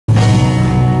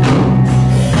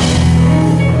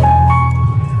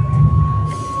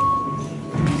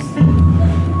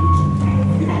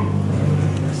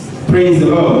Praise the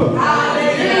Lord.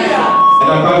 Hallelujah.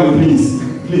 And I call you,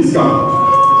 please come.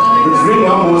 Bring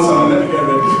one more song. Let me get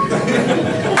ready.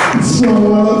 It's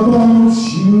all about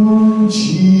you,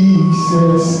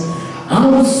 Jesus.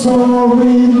 I'm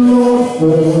sorry, Lord,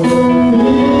 for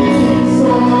things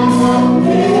on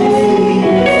me.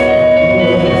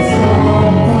 It's all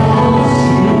about you.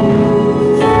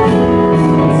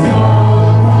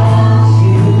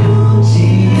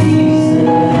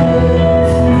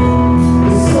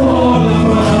 It's all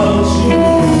about you,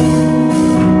 Jesus.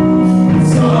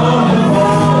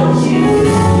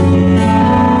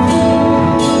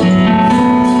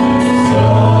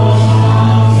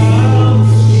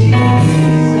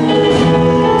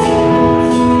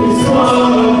 It's all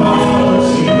about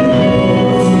you. It's all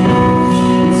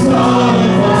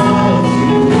about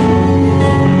you.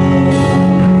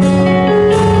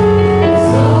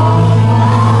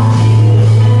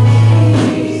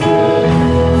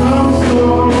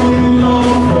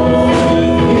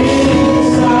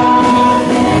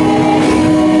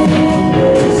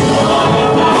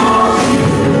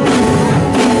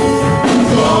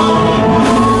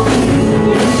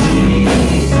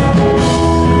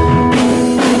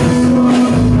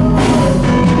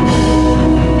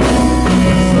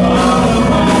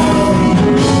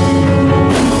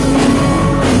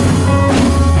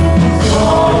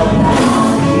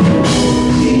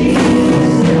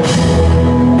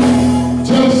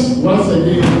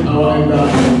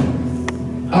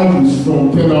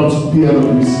 From Piwc.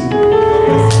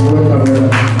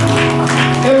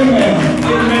 Amen.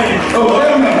 Amen. Oh,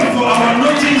 amen. For our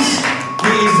notice,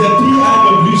 he is the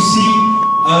Piwc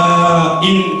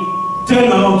in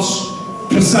turnouts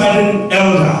presiding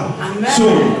elder. Amen. So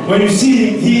when you see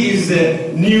him, he is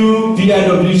the new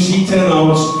Piwc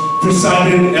turnouts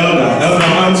presiding elder. Elder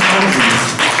Hans Francis.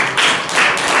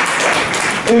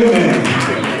 Amen.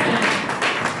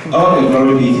 All the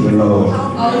glory be to the Lord.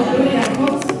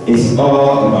 It's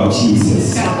all about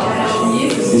Jesus.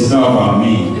 It's not about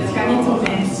me.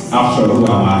 After all, who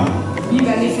am I?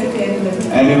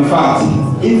 And in fact,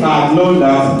 if I had known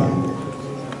that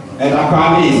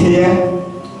Akane is here,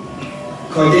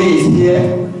 Kode is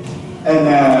here, and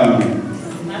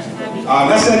our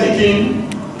national king,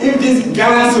 if these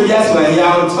Ghana soldiers were here,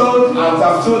 I would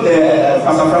have told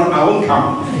Pastor Frank I won't come.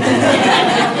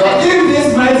 But if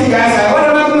these mighty guys are, what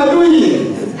am I going to do here?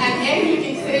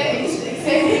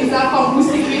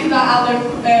 Moest ik weten dat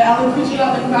alle Kujula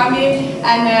er kwamen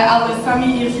en alle Sami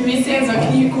hier geweest zijn, zou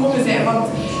ik niet gekomen zijn. Want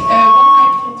wat ga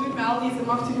ik hier doen met al deze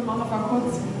machtige mannen van God?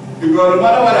 Because no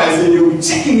matter what I say, you're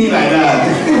checking me like that.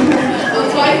 Want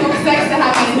wat ik ook zeg, ze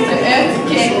gaan mensen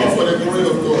uitkijken.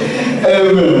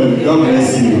 Amen. God bless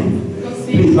you.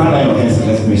 Please bow your heads and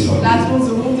let's pray for you. Laten we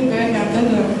onze hoofden buigen en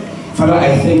bidden. Father,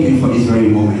 I thank you for this very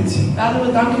moment. Vader,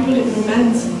 we danken u voor dit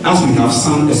moment. As we have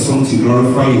sung a song to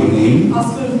glorify your name, Als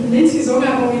we een lied gezongen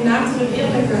hebben om uw naam te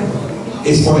verheerlijken,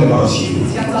 it's all about you.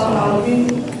 het gaat allemaal om u.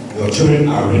 Your children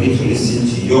are ready to listen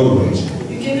to your word.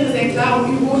 Uw kinderen zijn klaar om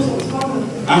uw woord te ontvangen.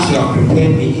 As you have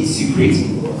prepared me in secret,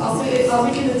 Als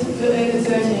ik in het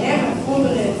geheim heb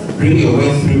voorbereid, bring your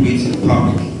word through me to the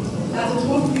public. laat het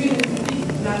woord u in het publiek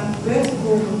naar buiten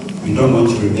komen. We don't want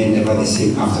to remain never the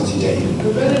same after today.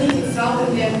 We willen niet hetzelfde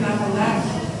blijven naar vandaag.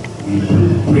 We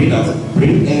pray that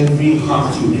bring every heart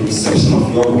to the reception of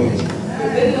your word. We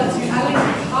willen dat u elk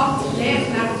hart leidt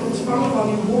naar het ontvangen van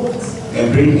uw woord. And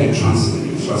bring a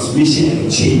transmission and a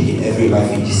change in every life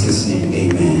in Jesus' name.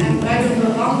 Amen. En breng een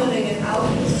verandering in elke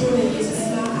persoon in Jezus'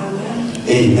 naam. Amen.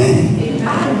 Amen.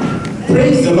 Amen.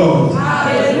 Praise the Lord.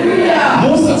 Hallelujah.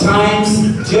 Most of the times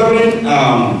during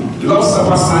Lord's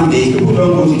Supper Sundays, people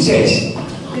don't go to church.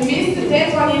 De meeste tijd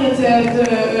wanneer het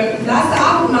de laatste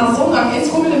avondmaal zondag is,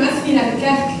 komen de mensen niet naar de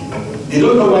kerk. They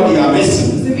don't know what they are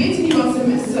missing. Ze weten niet wat ze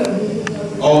missen.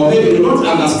 Or maybe they don't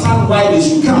understand why they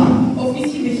should come. Of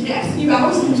misschien begrijpt ze niet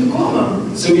waarom ze moeten komen.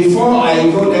 So before I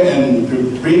go there and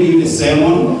bring you the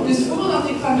sermon, Dus voordat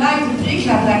ik vandaag de preek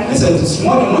ga brengen, there's a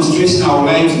small demonstration I would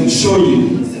like to show you.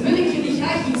 wil ik jullie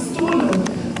graag iets tonen.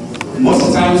 Most of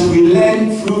the times we learn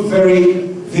through very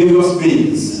various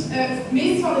means.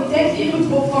 Meest van de tijd leren we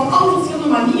het op van alle verschillende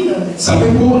manieren. Some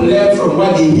people learn from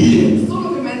what they hear,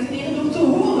 Sommige mensen leren door te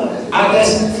horen, others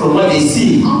from what they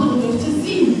see, anderen door te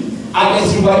zien, others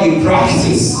through what they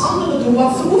practice. anderen door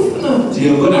wat ze oefenen. So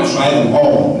you're going to try them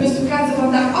all. Dus we gaan ze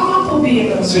vandaag allemaal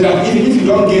proberen. So that even if you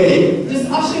don't get it, Dus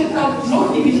als je het dan nog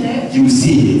niet begrijpt, you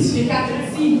see it. je gaat het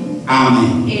zien. Amen.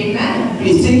 Amen.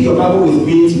 Please take your Bible with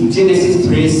me to Genesis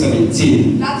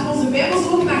 3:17. Laten we onze Bijbels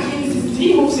ook naar Genesis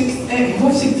 3,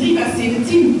 hoofdstuk 3, vers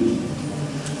 17.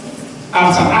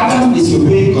 After Adam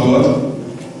disobeyed God,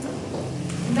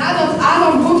 Nadat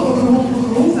Adam God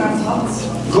gehoorzaamd had,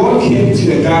 God came to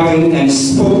the garden and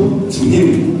spoke to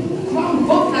him. kwam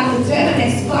God naar de tuin en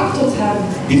hij sprak tot hem.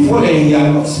 Before then, he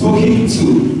had spoken to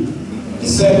the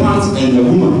serpent and the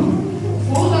woman.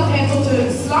 Voordat hij tot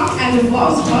de slang en de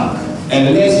vrouw sprak. And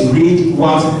let's read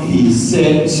what he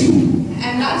said to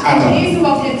En laten we lezen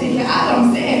wat hij tegen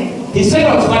Adam zei. He said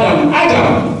unto Adam,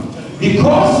 Adam,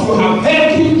 because you have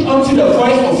hearkened unto the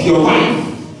voice of your wife,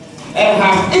 and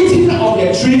have eaten of the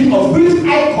tree of which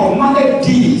I commanded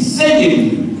thee, saying,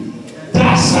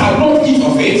 thou shalt not eat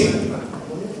of it.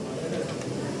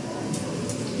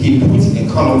 He put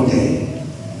a column there,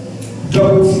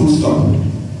 double full stop,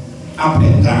 up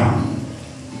and down.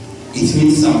 It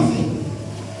means something.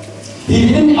 He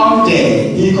didn't out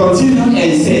there. He continued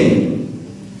and said,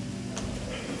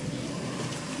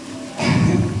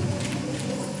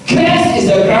 cursed is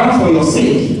the ground for your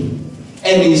sake,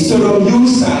 and in sorrow you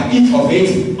shall eat of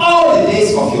it all the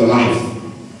days of your life.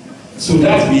 So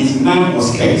that means man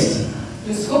was cursed.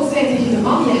 Dus God zei tegen de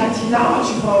man, je hebt gedaan wat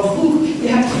je vrouw vroeg. Je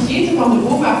hebt gegeten van de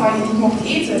boom waarvan je niet mocht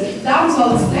eten. Daarom zal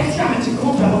het slecht gaan met je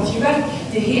kroppen, want je werkt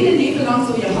de hele leven lang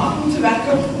zul je hard moeten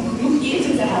werken om genoeg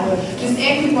eten te hebben. Dus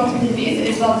eigenlijk wat we hier lezen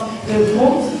is dat de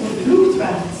grond beploegd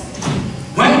werd.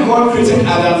 When God created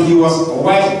Adam, he was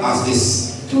white as this.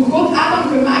 Toen God Adam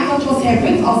gemaakt had, was hij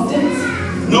wit als dit.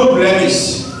 No blemish.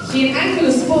 Geen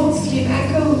enkele spot, geen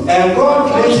enkel... And God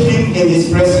placed him in his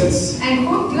presence. En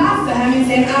God plaatste hem in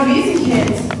zijn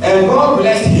aanwezigheid. And God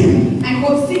blessed him. En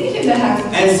God zegende hem.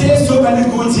 And said so many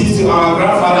good things to our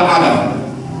grandfather Adam.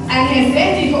 En hij zei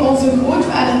tegen onze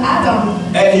grootvader Adam.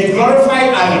 And he glorified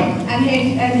Adam. En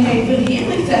hij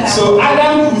verheerlijkte hem. So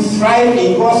Adam could thrive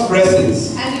in God's presence.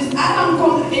 En dus Adam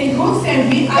kon in God zijn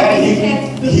And aanwezigheid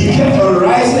he kept on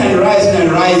rising and rising and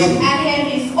rising. En hij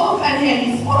rees op en hij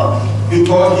rees op.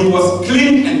 Because he was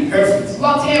clean and perfect.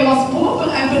 Want hij was proper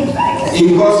en perfect.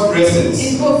 In God's presence.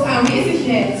 In Gods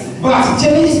aanwezigheid. But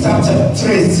Genesis chapter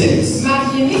 3 says, Maar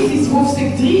Genesis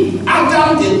hoofdstuk 3.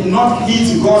 Adam did not heed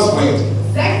God's word.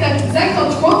 Zegt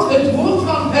dat God het woord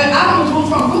van Adam het woord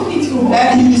van God niet gehoord.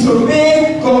 And he disobeyed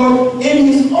God in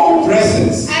his own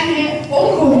presence. En hij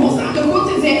ongehoorzaamde God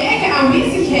in zijn eigen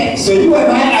aanwezigheid. So you and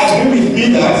I agree with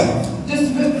me that Dus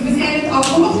we zijn het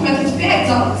akkoord met het feit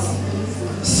dat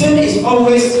sin is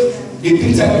always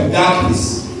depicted with darkness,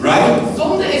 right?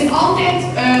 zonde is altijd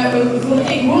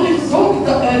vertegenwoordigd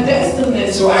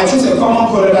duisternis. So I choose a common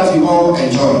color that we all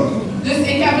enjoy. Dus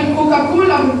ik heb een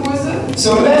Coca-Cola gekozen.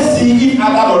 So let's see if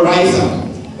Adam will rise up.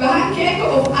 We gaan kijken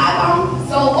of Adam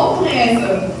zal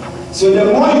oprijzen. So the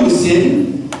more you sin,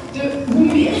 Hoe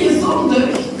meer je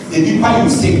zondigt, the deeper you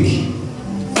sink.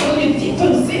 zul je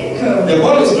dieper zinken. The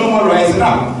ball is no more rising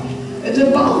up. De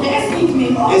bal rijst niet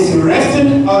meer op. It's resting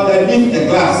underneath the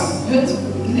glass. Het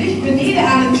ligt beneden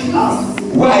aan het glas.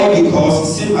 Why?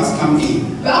 Because sin has come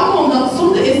in. Waarom? Omdat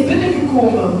zonde is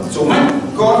binnengekomen. So when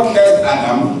God cursed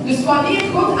Adam, Dus wanneer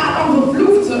God Adam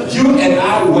vervloekte, you and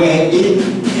I were in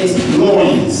his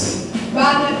loins.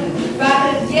 waren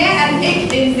jij en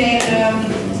ik in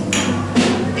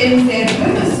zijn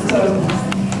binnenste.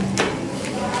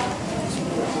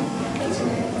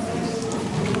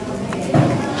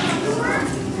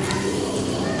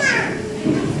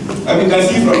 And we can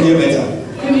see from here better.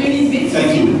 Kunnen jullie beter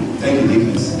Thank zien? you. Thank you,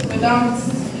 Nicholas. Bedankt.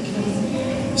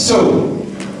 So,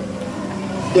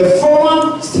 the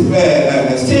former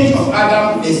stage of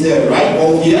Adam is the right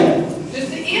ball here. Dus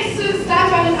de eerste staat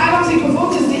waarin Adam zich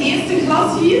bevindt is de eerste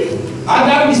glas hier.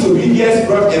 Adam's disobedience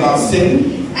brought about sin.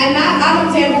 En na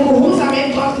Adam zijn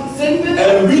ongehoorzaamheid bracht het zin binnen.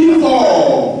 And we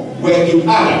all were in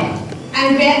Adam.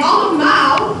 En wij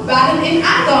allemaal waren in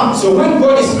Adam. So when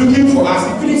God is looking for us,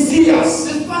 he couldn't see us.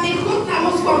 Dus wanneer God naar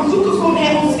ons kwam zoeken, kon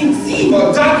hij ons niet zien.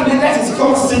 But darkness that is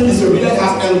called sin, disobedience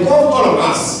has engulfed all of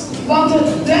us. Want de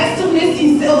duisternis die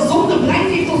zonde brengt,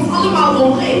 heeft ons allemaal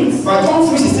omringd. But John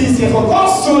 3:16 says, for God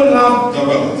so loved the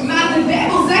world. Maar de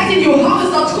Bijbel zegt in Johannes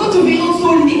dat God de wereld zo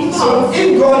lief had. So if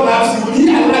God loves you, will he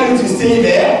allow you to stay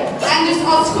there? En dus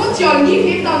als God jou lief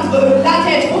heeft, dan laat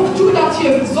hij het ook toe dat je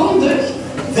zondigt.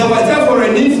 There was therefore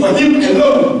a need for him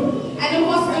alone. En er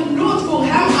was een nood voor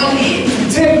hem alleen.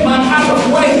 Take man out of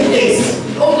where he is.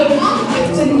 Om de man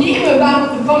te nemen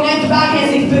vanuit waar hij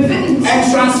zich bevindt. And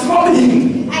transform him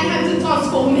En hem te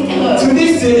transformeren. to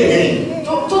this day again.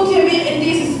 Tot je weer in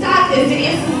deze staat is, de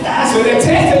eerste staat. So the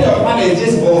third stage of man is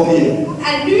this ball here.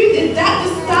 En nu, het derde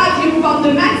stadium van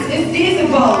de mens is deze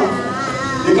bal.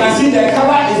 You can see the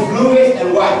color is bluish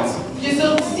and white. Je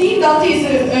zult zien dat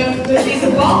deze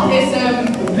bal is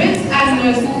wit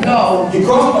en blauw.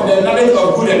 Because of the knowledge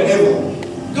of good and evil,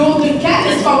 Door de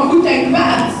kennis van goed en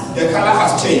kwaad. the color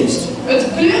has changed. Het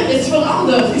kleur is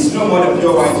veranderd. It's no more the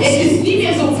pure white. Het is niet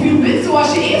meer zo puur wit zoals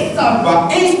je eerst zag. But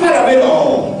in spite of it all,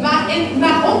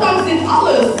 Maar ondanks dit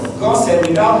alles, God said,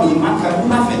 without me, man can do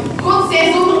nothing. God zei,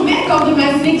 zonder mij kan de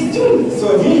mens niks doen. So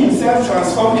he himself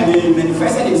transformed and he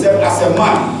manifested himself as a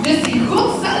man. Dus God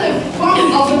zelf kwam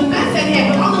als een mens en hij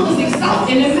veranderde zichzelf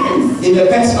in een mens. In the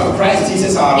person of Christ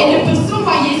Jesus our In de Lord. persoon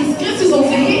van Jezus Christus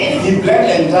onze Heer. He bled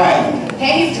and died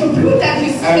Hij heeft gebloed en and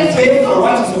gesmeerd. paid for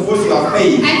what you're supposed to have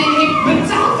paid. En hij heeft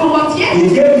betaald voor wat jij He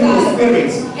hebt gave you gedaan. his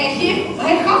spirit.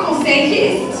 Hij gaf ons zijn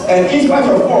geest. And in spite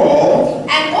of all,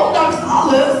 En ondanks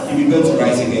alles you begin to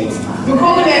rise again.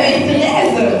 begonnen wij weer te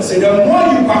reizen. So the more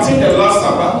you partake the Lord's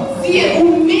Supper, Zie je,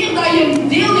 hoe meer dat je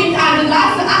deelneemt aan de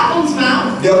laatste avondmaal,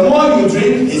 the more you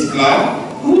drink his blood,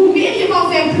 hoe meer je van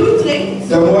zijn bloed drinkt,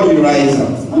 the more you rise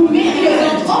up. hoe meer je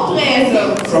zult oprijzen.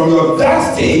 From your dark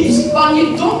stage, Van je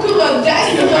donkere,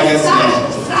 duistere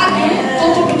stadium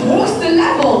tot op het hoogste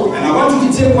level. and I want you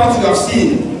to take what you have seen.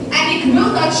 En ik wil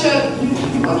dat je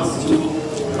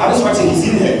Alles wat je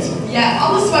gezien hebt. ja,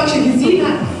 alles wat je gezien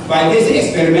hebt, By this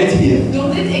experiment here. door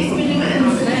dit experiment.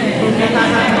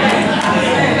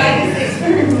 Bij dit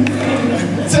experiment.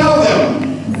 Tell them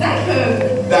Zeg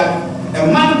hun that a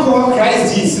man called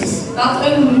Christ Jesus, dat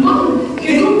een man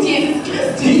genoemd Jezus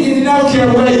Christus, he did not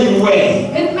care where you were.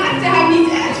 het maakte hem niet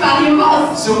uit waar je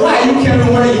was. So why are you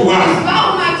caring where you are?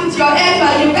 Waarom maakt het jou uit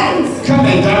waar je bent? Come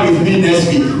and dine with me next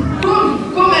week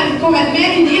Kom met mij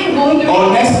dineren volgende or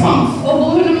week next month of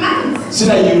volgende maand. so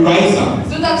that you rise up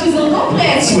Zodat je zult to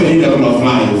oprijzen. a new level of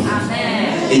life.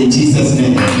 In Jesus'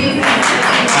 name. Amen.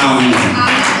 Amen.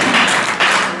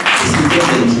 This is just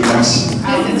an introduction.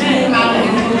 Dit is maar een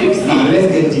introductie. Now let's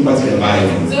get deeper to the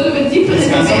Bible. Zullen we dieper in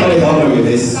Can de somebody Bijbel? help me with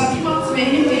this? Kan iemand mij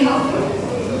hiermee helpen?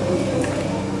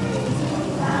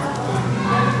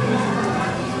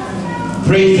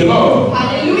 Praise the Lord.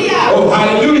 Halleluja. Oh,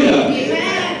 hallelujah.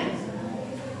 Amen.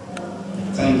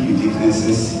 Thank you,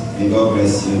 deaconesses. May God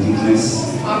bless you,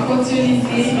 deaconess Mag God jullie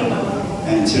zegenen.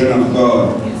 and children of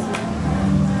God.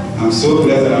 I'm so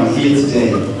glad that I'm here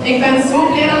today Ik ben zo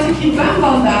blij dat ik hier ben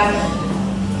vandaag.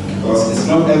 because it's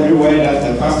not everywhere that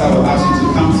the pastor will ask you to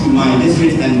come to my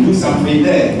district and do something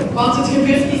there. Want het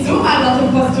gebeurt niet zomaar dat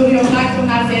een pastoor jou vraagt om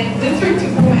naar zijn district te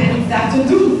komen en iets daar te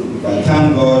doen. But thank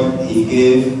God he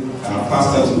gave our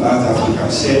pastor to us that we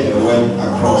can share the word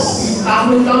across. Maar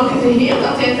we danken de Heer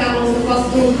dat hij het aan onze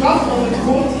pastoor gaf om het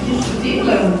woord hier te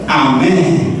delen.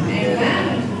 Amen.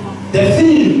 Amen. The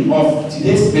theme of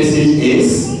today's message is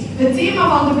Het thema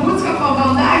van de boodschap van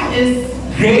vandaag is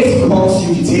grace calls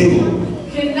you to table.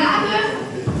 genade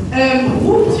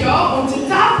roept jou om te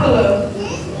tafelen.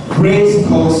 Grace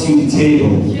calls you to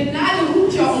table. Genade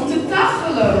roept jou om te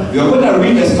tafelen. We are going to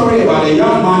read a story about a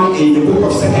young man in the book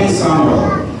of 2 Samuel.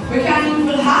 We gaan een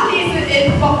verhaal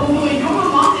lezen over een jonge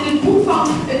man in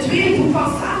het tweede boek van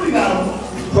Samuel.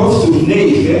 Hoofdstuk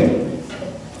 9,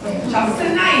 Chapter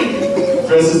 9,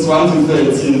 verses 1 to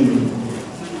 13.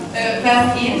 vers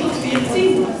 1 tot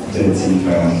 14. 13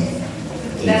 vers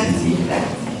 13, 13.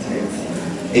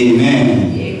 13. Amen.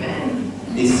 Amen.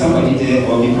 Is somebody there,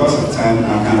 or because of time,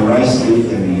 I can rush through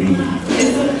and read? Is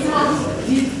er iemand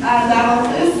die daar al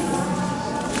is?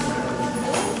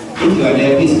 If you are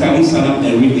there, please can you stand up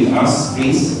and read with us,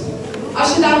 please?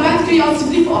 Als je daar bent, kun je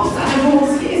alsjeblieft opstaan en voor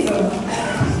ons lezen.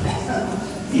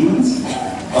 Iemand?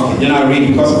 Okay, then I'll read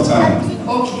because of time.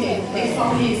 Oké, ik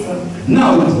zal lezen.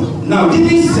 Now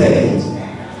David said,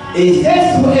 is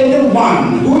there for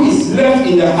anyone who is left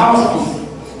in the house of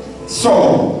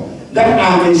Saul that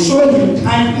I may show him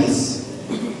kindness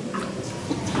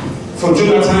for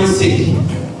Jonathan's sake?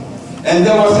 And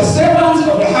there was a servant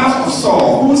of the house of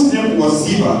Saul whose name was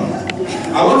Ziba.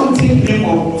 I want to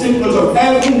take note of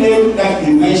every name that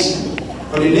you mentioned,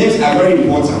 but the names are very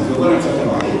important. We're going to talk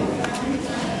about it.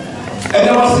 And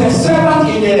there was a servant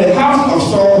in the house of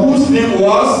Saul whose name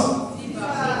was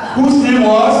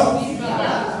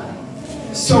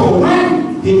So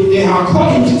when they had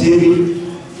called him to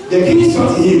David, the king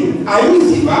said to him, are you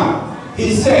Ziba?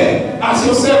 He said, at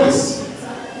your service.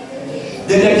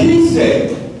 Then the king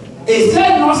said, is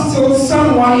there not still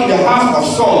someone in the house of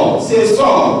Saul? Say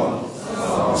Saul.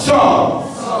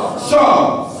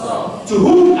 To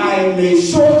whom I may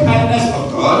show kindness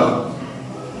of God.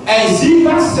 And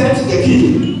Ziba said to the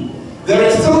king, there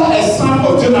is still a son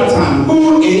of Jonathan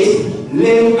who is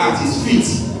lame at his feet.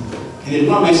 He did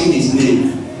not mention his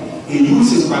name. He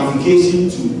used his qualification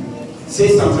to say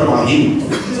something about him.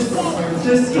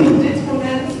 Dus op dit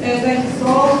moment zegt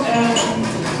Saul,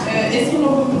 is er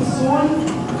nog een persoon.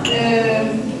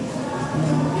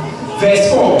 Verse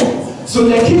 4. So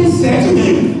the king said to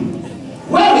him,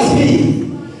 where is he?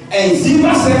 And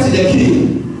Ziba said to the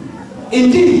king,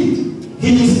 Indeed,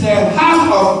 he is the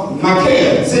half of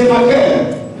Machir. Say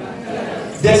Machir.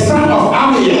 The son of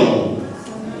Amiel.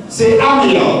 Say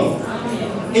Amiel.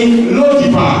 In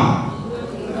Lodibar.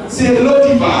 Say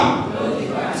Lodibar.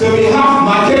 So we have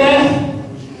Machir,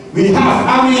 we have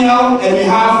Amiel, and we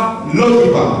have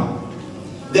Lodibar.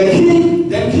 Then King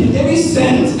David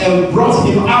sent and brought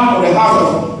him out of the house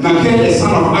of Machir, the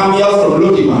son of Amiel from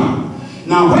Lodibar.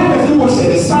 Now when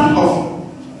Mephibosheth, the son of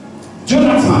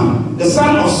Jonathan, the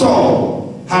son of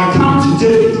Saul, had come to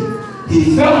David,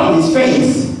 he fell on his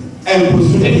face and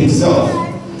prostrated himself.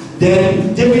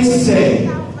 Then David said,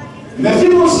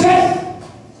 Mephibosheth.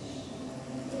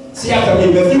 See after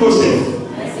me, Mephibosheth.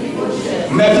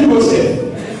 Mephibosheth.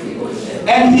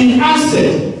 And he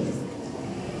answered,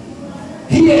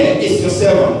 here is your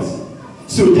servant.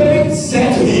 So David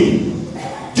said to him,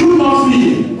 do not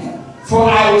fear, for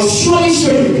I will surely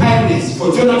show you kindness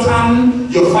for Jonathan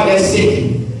your father's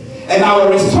sake, and I will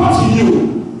restore to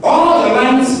you all the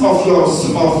lands of all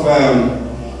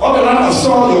the land of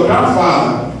Saul your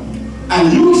grandfather,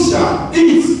 and you shall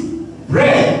eat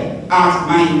bread at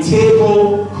my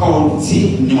table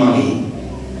continually.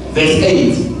 Verse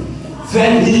 8.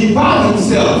 Then he bowed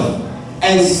himself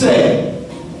and said,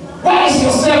 where is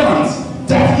your servant,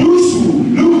 that you should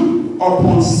look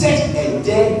upon such a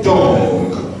dead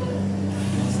dog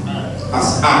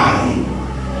as I?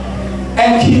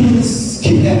 And the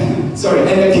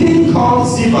king called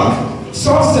Ziba,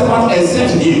 Saul's servant, and said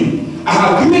to him, I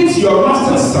have given to your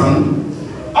master's son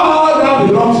all that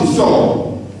belongs to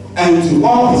Saul and to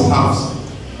all his house.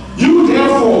 You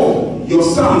therefore, your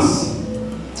sons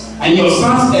and your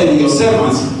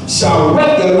servants shall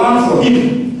work the land for him,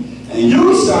 and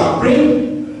you shall bring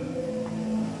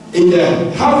in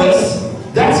the harvest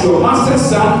that your master's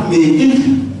son may eat,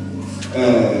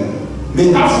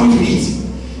 may have food to eat.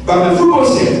 But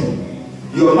Mephibosheth,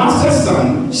 your master's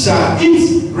son, shall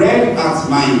eat bread at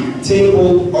my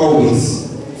table always.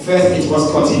 First it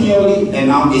was continually, and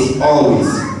now it's always.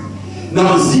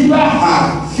 Now Ziba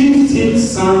had 15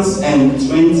 sons and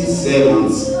 20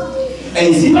 servants.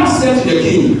 And Ziba said to the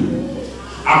king,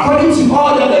 according to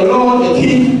all that the Lord the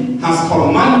king has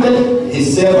commanded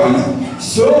his servant,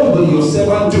 so will your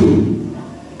servant do.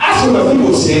 As for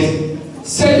Mephibosheth,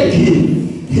 said the king,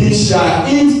 he shall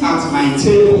eat at my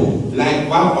table like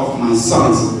one of my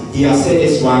sons. He has said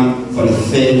this one for the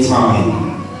third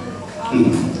time.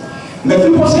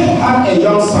 Mephibosheth had a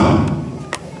young son.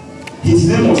 His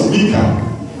name was Micah.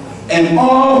 And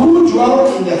all who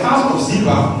dwelt in the house of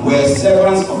Ziba were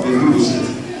servants of Mephibosheth.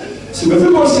 So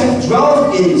Mephibosheth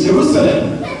dwelt in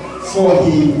Jerusalem, for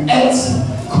he ate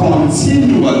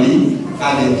continually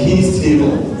at the king's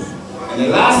table. And the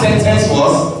last sentence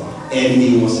was, and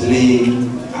he was laying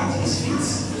at his feet.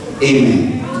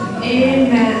 Amen.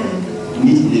 Amen. We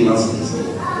need to leave us this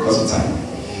because of time.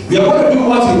 We are going to do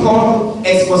what we call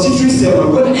expository sermon.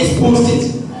 We're going to expose it.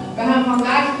 We gaan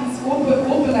vandaag iets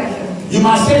openleggen. You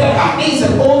must say that it is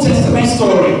an Old Testament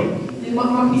story. Je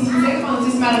mag misschien zeggen van het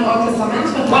is maar een Oud Testament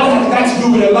verhaal. What has that to do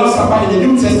with the Lord's Supper in the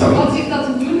New Testament? Wat heeft dat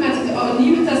te doen met het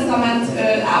Nieuwe Testament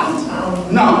avondmaal?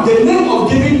 Now, the name of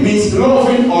David means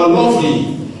loving or lovely.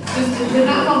 Dus de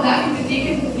naam van David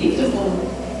betekent liefdevol.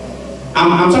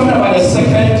 I'm talking about the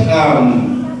second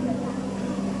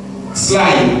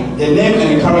slide, the name and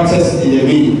the characters in the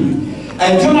meaning.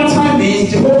 And Jonathan means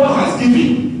Jehovah has given.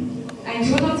 En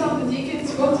Jonathan betekent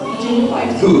God die Jehovah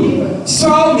heeft Good. gegeven.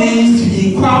 Saul means to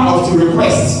inquire or to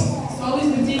request. Saul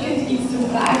betekent iets te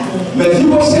vragen.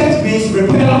 Mephibosheth means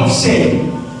repeller of shame.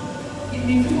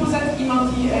 Mephibosheth iemand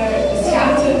die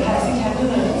schaamte zich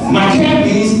herinnert. Machir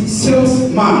means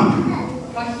salesman.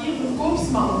 Machir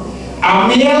verkoopsman.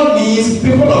 Amiel means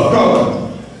people of God.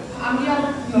 Amiel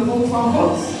de volk van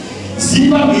God.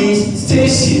 Ziba means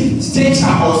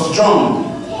stature or strong.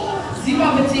 Ziba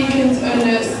betekent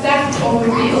een sterk of een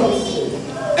beeld.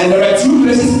 And there are two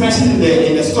places mentioned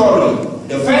in the story.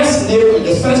 The first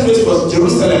place was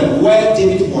Jerusalem, where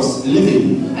David was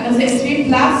living. En er zijn twee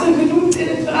plaatsen genoemd in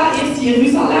het verhaal. Eerst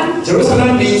Jeruzalem.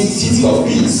 Jerusalem means city of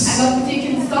peace. En dat betekent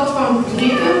stad van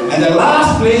vrede. And the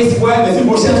last place where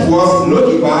Mephibosheth was,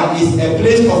 Lodibar, is a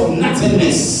place of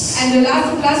nothingness. En de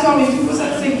laatste plaats waar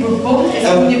Mephibosheth zich bevond is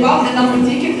Lodibar. En dat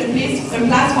betekent een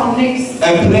plaats van niks. A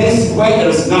place where there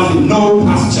is nothing, no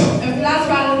pasture. Een plaats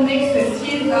waar er niks is,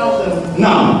 geen velden.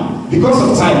 Now, because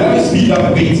of time, let me speed up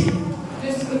a bit.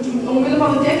 Dus omwille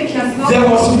van de tijd, ik ga snel. There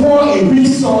was war in which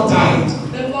Saul died.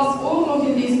 Er was oorlog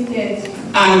in deze tijd.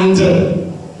 And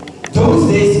those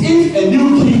days, if a new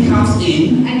king comes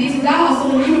in, En deze dag, als er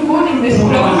een nieuwe koning he will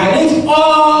binnenkomt, annihilate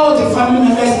all the family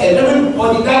members and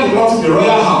everybody that belongs to the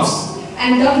royal house.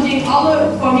 en dan ging alle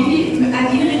familie en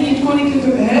iedereen die in het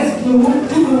koninklijke huis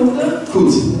toebehoorde.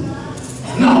 Goed.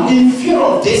 Now, in fear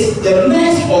of this, the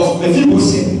nurse of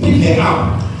Mephibosheth picked her up.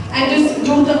 En dus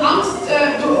door de angst,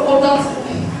 omdat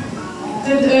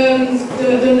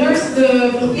de nurse, de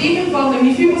verpleger van de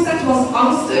Mephibosheth was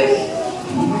angstig.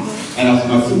 En had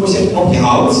Mephibosheth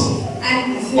opgehaald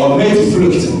En om mee te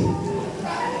vluchten.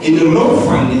 In de loop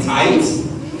van die tijd,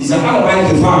 die zijn allebei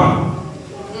gevaren.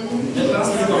 Het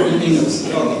laatste niet op in Engels.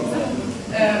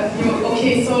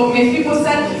 Okay, so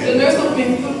Mephibosheth, the nurse of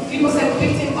Mephibosheth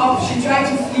picked him up. She tried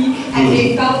to flee, and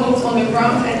they fell both on the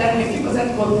ground, and then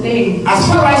Mephibosheth was lame. As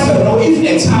far as I know, if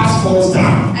a child falls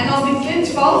down, En als dit kind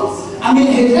valt, I mean,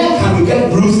 his leg can get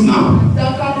bruised now.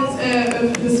 dan kan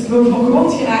het dus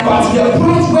gewond geraakt But worden. the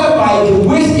point whereby the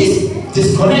waist is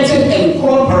disconnected and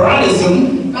called paralysis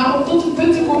Maar om tot het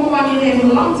punt te komen wanneer hij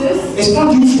verlamd is, is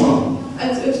not usual.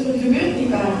 het gebeurt niet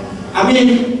vaak. I mean,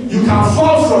 you can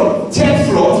fall from 10th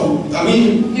floor to, I mean,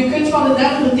 Je kunt van de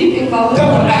derde verdieping vallen, that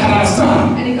one I can understand.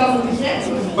 en ik kan het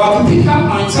begrijpen. But to pick up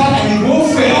my child and you won't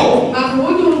fail, Maar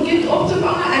gewoon door een kind op te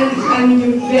vangen en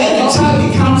je and the child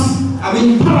becomes, I mean,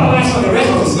 paralyzed for the rest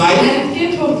of his en life. het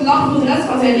kind wordt lang voor de rest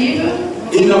van zijn leven.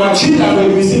 In our children, when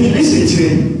we say, listen to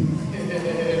him,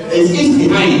 it's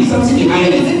behind, something behind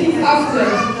Er it. zit iets achter.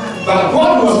 But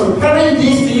God was preparing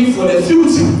this thing for the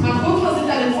future. Maar God was dit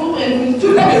aan het voorbereiden voor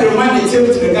de Let me toekomst. remind the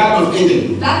table to the Garden of Eden.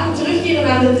 Laten we terugkeren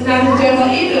naar de tuin van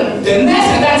Eden. The next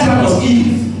at that time was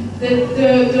Eve.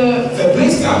 De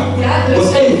Bliska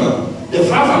was Eva. The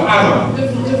vrouw van Adam.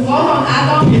 de vrouw van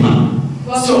Adam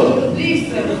was So, de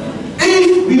verpleegster.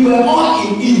 if we were all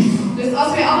in Eve, Dus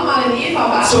als wij allemaal in Eva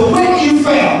waren, so when Eve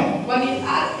fell, wanneer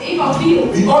Eva viel,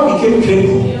 we all became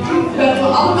crippled. toen werden we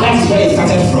allemaal That's where it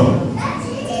started from.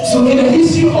 So in the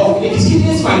history of the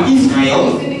experience from Israel,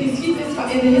 in de geschiedenis van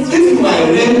in de if historie. you are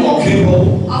lame or crippled,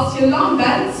 Als je lang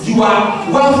bent, you are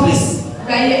worthless.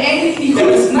 ben je eigenlijk niet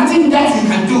There is goed. nothing that you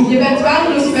can do. Je bent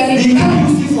waardeloos, je bent We niet can't goed.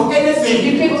 use it for anything.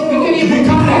 We kunnen je You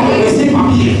become like a receipt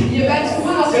papier. Je bent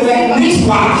gewoon als Je bent niks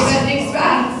waard. Je bent niks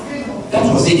waard. That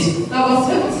was it. Dat was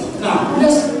het. Now,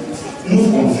 let's move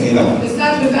on further. Dus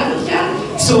laten we verder gaan.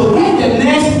 So when the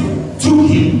nurse took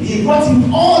him, he brought him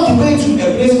all the way to a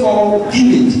place called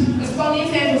Gilead. Dus wanneer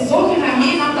zijn verzorger hem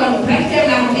meenam, dan bracht hij hem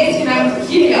naar een plekje naar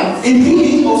Gilead. In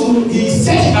Gilead also, he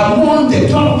searched among the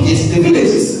villages, the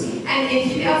villages. En in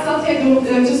Gilead zat hij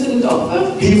tussen de dorpen.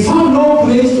 He found no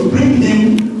place to bring him.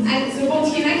 En ze vond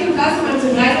geen enkele plaats om hem te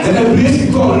brengen. Then a place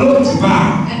called Lodebar.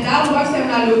 En daarom bracht hij hem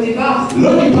naar Lodebar.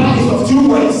 Lodebar is of two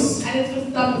words. En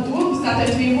dat woord bestaat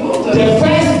uit twee woorden. The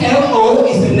first L-O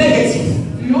is the negative,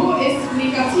 Lo is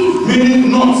negatief. meaning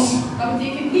not. Dat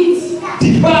betekent niet.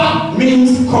 Debar means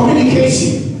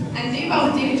communication. En debar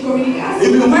betekent communicatie.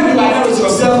 If you mind about that with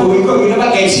yourself, we never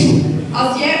get you.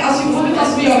 Als je bijvoorbeeld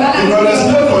als we jou wel Because there's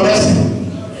no connection.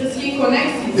 er is geen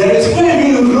connectie. There is no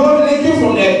even road linking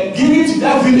from the Gilead to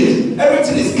that village.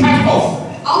 Everything is cut off.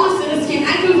 Alles, er is geen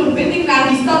enkele verbinding naar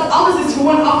die stad. Alles is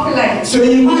gewoon afgelegd. So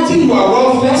imagine you are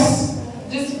worthless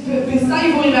Dus stel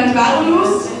je voor je bent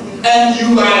waardeloos. and you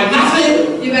are nothing,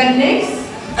 Je bent niks.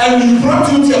 and we brought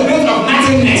you to a place of En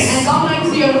nothingness. dan brengen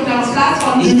ze je nog naar een plaats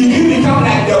van You niets. begin to become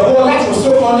like the whole that was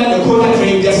so under the cola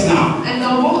train just now. En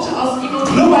dan word je als iemand.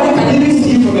 Nobody can even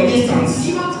see you from a distance.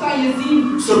 Niemand kan je zien.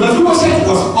 So Mephibosheth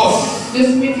was off. Dus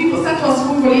Mephibosheth was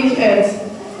gewoon volledig uit.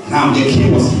 Now the king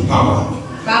was in power.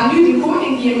 Maar nu de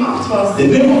koning die in macht was. The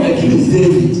name of the king is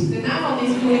David, De naam van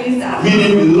deze koning is David.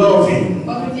 meaning loving.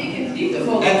 Wat betekent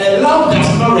liefdevol. And a love does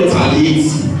not retaliate.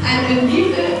 En een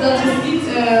liefde, dat is niet.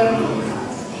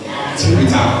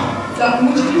 Dat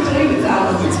moet je niet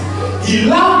terugbetalen. He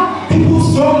loved people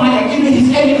so much that even his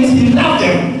enemies, he loved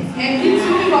them. Hij liet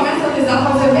zoveel van mensen dat hij zelf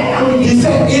van zijn vijanden He liet.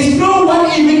 said, is no one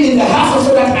even in the house of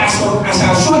so that I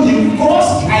shall show him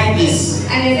God's kindness.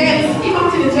 En hij zei, is er iemand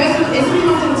in het huis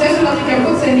zodat ik hem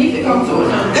God zijn liefde kan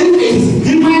tonen? If it is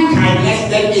human kindness,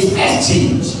 then it's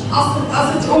exchange. Als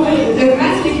het over de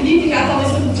menselijke liefde gaat, dan is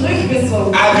het een terugwissel.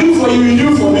 I do for you, you do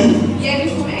for me. Jij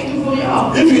doet voor mij, ik doe voor jou.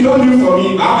 If you don't do for me,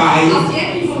 bye bye. Als jij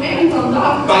niet voor mij doet, dan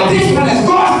dag. But this one is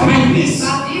God's kindness.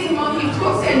 Maar deze man heeft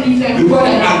God zijn liefde. Because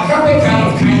an agape kind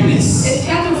of kindness. Het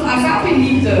gaat over agape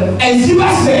liefde. And Ziba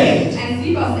said, En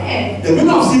Ziba zei, the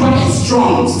meaning of Ziba is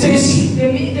strong, station.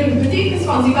 de betekenis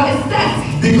van Ziba is sterk.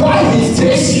 Because he is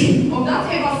station, Omdat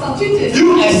hij van statuut is. you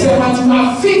as servant, you have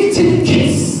 15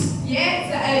 kids.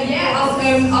 Jij als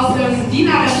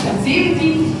dienaar hebt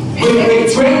 17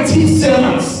 With 20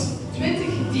 servants. 20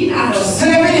 dienaren.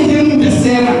 Serving him the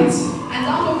servants. En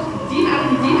dan nog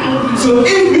dienaren die. So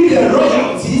if we the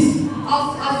royalties,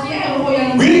 Als jij een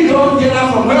royaliteit. we don't get up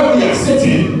from where we are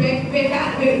sitting. We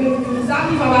zagen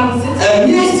niet van waar we zitten. A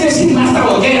mere station master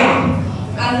will get up.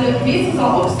 Maar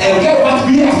and get what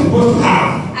we are supposed to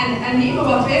have.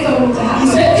 He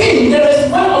said, King, there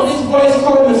is one of these boys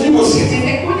called Mephibosheth. The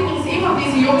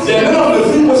name of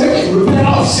Mephibosheth is repair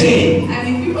of shame.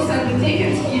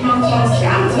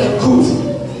 Good.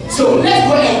 So let's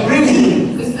go and bring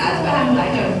him.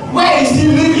 Where is he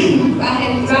living?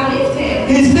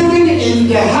 He's living in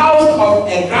the house of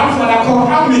a grandfather called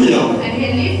Amiel.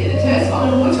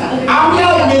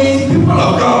 Amiel means people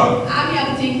of God.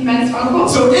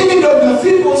 So even though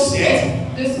Mephibosheth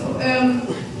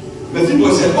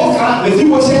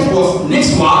was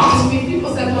next wife.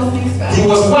 He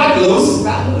was worthless.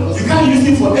 You can't use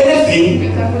him for anything.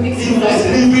 He was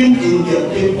living in the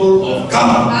people of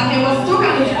God.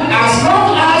 As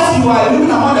long as you are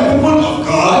living among the people of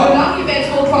God,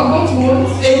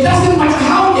 it doesn't matter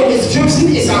how the description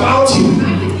is about you.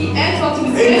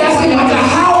 It doesn't matter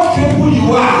how capable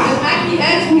you are.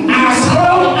 As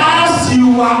long as you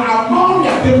are among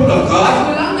the people of God,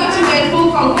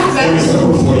 there is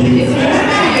hope for you.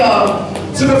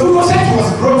 So the Mephibosheth was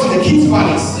brought to the king's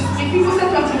palace.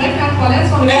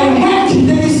 And when King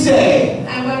David said,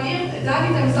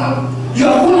 you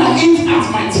are going to eat at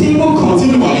my table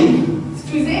continually,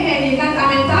 he said,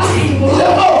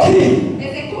 okay.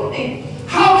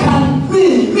 How can me,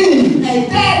 a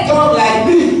dead dog like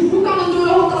me,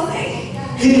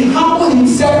 he humbled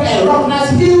himself and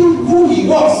recognized who he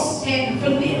was.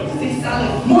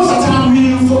 Most of the time we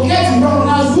forget to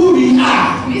recognize who we are.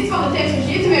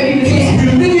 His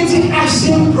humility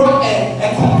action brought a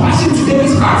compassion to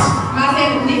David's heart.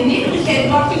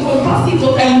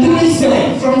 And David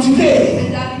said, from today,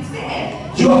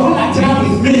 you are going to dine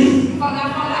with me.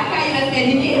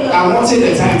 I'm watching the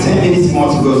time, 10 minutes more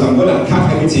to go, so I'm going to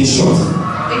cut everything short.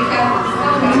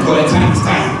 Because the time is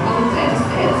time.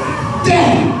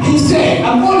 Then he said,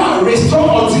 I'm going to restore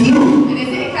unto you.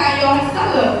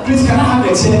 Please, can I have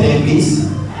the chair there, please?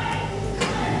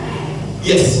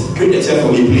 Yes, bring the chair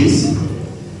for me, please.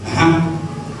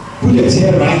 Put the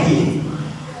chair right here.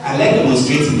 I like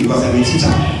demonstrating because I'm a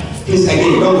teacher. Please,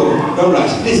 again, don't go, don't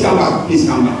rush. Please come back, please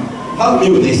come back. Help me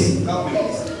with this. Help me with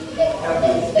this. Help me.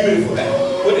 Beautiful.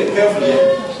 Put it carefully,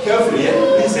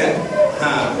 please.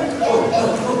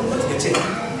 Put the chair.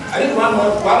 I need one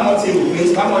more table,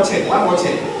 please. One more chair.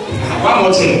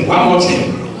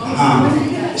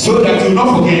 So that you not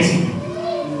forget.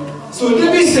 So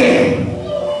David said,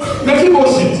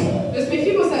 Mephibosheth,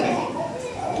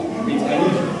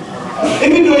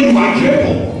 even though you are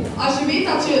crippled,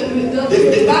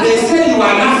 they say you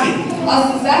are nothing. You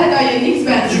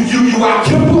are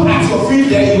crippled at your feet,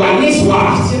 then you are next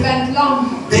one.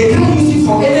 They can't use it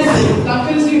for anything.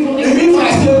 Even if I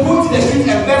say go to the street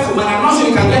and beg for money, I'm not sure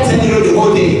you can get 10 euro the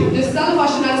whole day.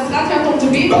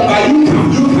 But you can.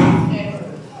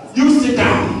 You sit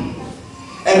down.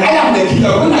 And I am the king.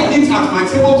 When I eat at my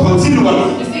table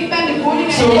continually.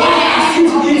 So why I ask you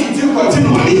to eat with you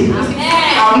continually?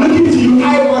 I'm looking to you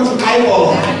eyeball to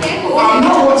eyeball. I'm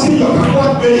not watching your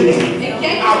capot belly.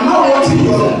 I'm not watching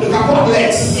the capot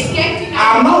legs.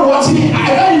 I'm not watching. I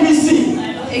don't even see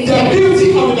the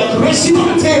beauty of the decoration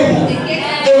on the table.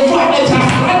 The fact that has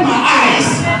read my eyes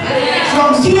from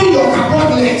seeing your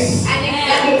capot legs.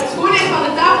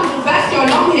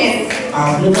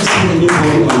 I've never seen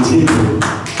anybody on table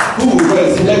who will go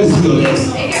and say, let me see your legs.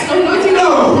 No.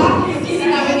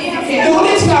 The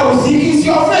only thing I will see is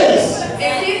your face.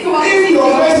 If your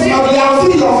face is ugly, I will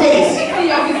see your face.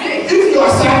 If you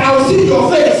are sad, I will see your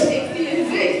face.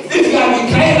 If you have been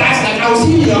crying last night, I will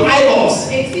see your eyeballs. I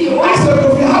said,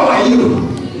 how are you?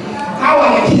 How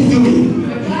are the kids doing?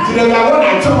 Today we are going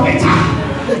to chop better.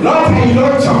 Lord, you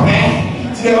don't chop,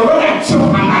 eh? Today we are going to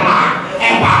chop amala.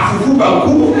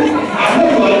 I know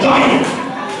you are enjoying it.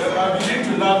 I begin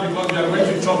to laugh because we are going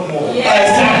to chop more.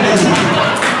 Exactly.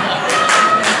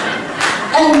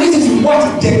 And this is what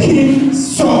the king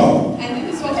saw.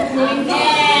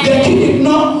 The king did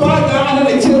not bow down under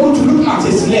the table to look at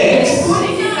his legs.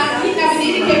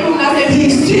 He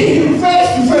see him face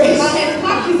to face.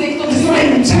 He saw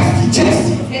him chest to chest.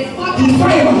 He saw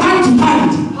him hand to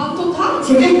hand.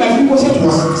 So if Mephibosheth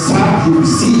was sad, he would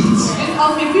see it.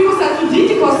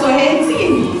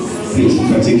 Please, you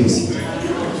can take your seat.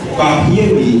 But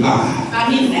here we are.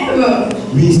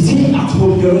 We stay at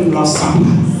home during Last Supper.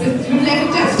 Then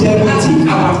we think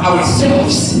about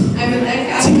ourselves.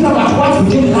 Think about what we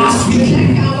did last week.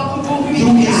 You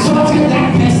insulted that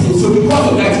person, so because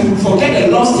of that, you forget the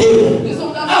lost table.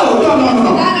 Oh, no.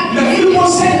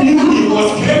 Mephibosheth knew he was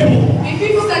capable.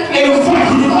 In fact,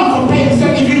 he did not compare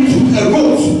himself even to a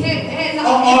goat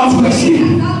or to a sheep.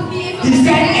 He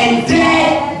said, a dead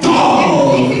dog.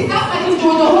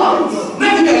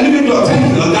 Not even a living dog, thank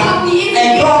you, Lord. A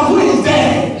dog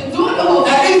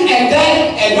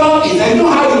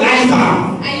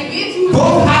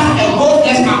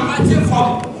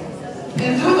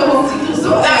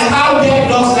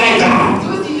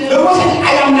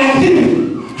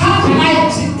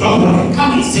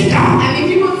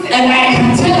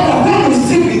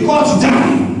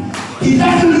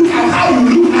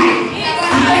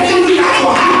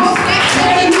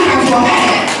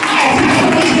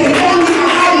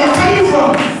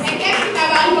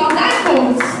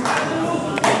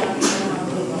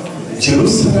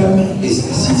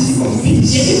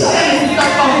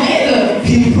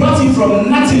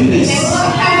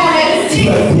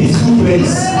a peaceful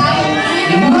place.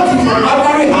 Not to an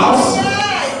ordinary house,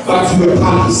 but to a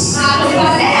palace.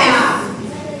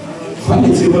 When the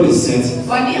table is set, it's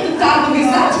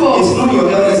not your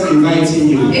elders inviting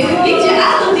you.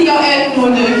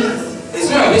 It's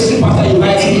not a bishop pastor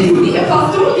inviting you.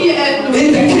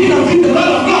 It's the King of Kings, the Lord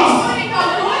of Lords.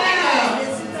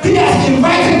 He has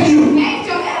invited you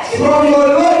from your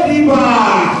lonely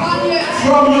bar,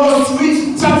 from your sweet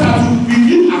chapter to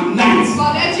begin at night.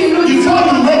 You tell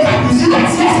me wake up, you see that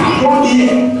tears are gone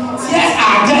here, tears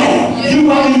are there. You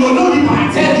are in your lonely bar, I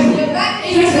tell you.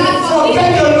 Forget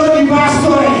your lonely bar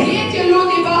story.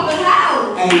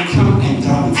 And come and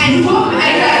down with me.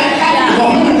 But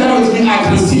when you're down with me, I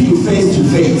can see you face to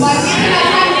face. You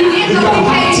can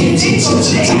have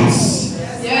chit-chit-chit-chit.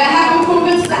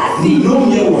 No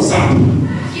mere WhatsApp.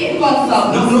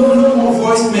 No more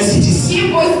voice messages.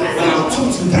 When I talk to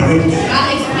you directly, you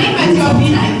talk to me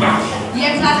back.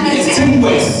 Exchange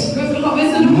words.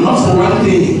 Not for one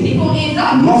day,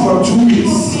 not for 2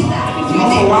 weeks, not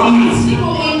for 1 month,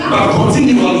 but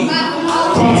continually,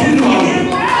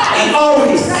 and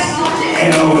always,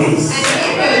 and always.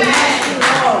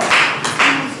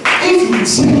 If we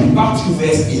check back to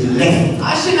verse 11,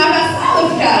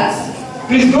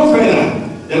 please go further.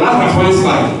 The last one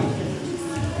slide.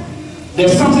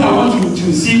 There's something I want you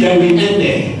to see, then we end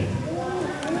there.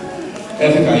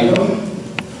 Ethical,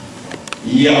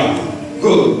 yeah.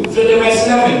 Good. So the verse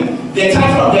 11. The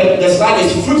title of the slide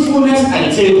is Fruitfulness at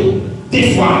the Table.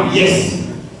 This one, yes.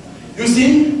 You see,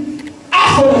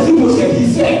 as for the Piwc, he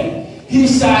said, he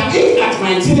shall eat at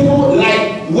my table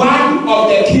like one of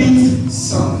the king's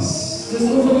sons. Dus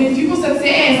over Mephibosheth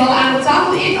zei hij zal aan de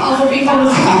tafel eten alsof een van de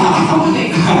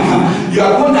koning. You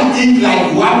are going to eat like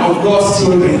one of God's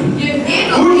children.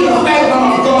 Who is like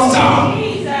one of God's child?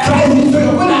 Christ is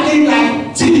going to eat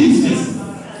like Jesus.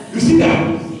 You see that?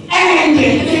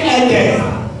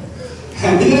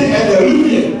 And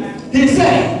he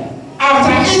said,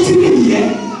 after eating here,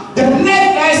 the next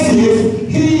verse says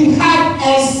he had a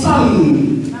son.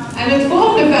 En het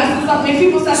volgende vers is dat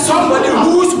Mephibosheth somebody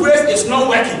whose waist is not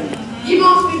working.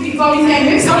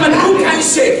 Somebody who can't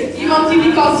shake. He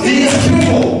is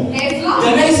crippled.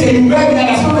 The next day you read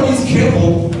that somebody is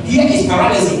crippled, here is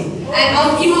paralysis. En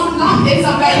als iemand lam is,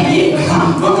 dan ben je hier.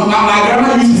 My grandma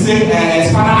used to say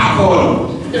spinal accord.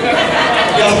 The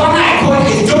spinal accord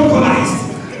is jokulized.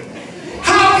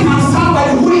 How can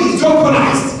somebody who is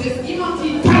jokulized,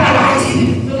 paralyzed,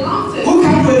 who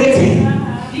can do anything,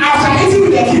 after eating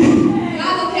with the king?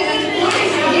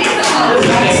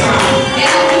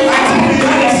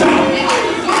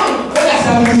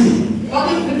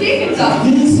 Dat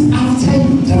means after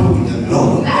you down with the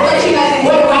Lord,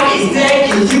 whatever is there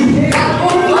in you,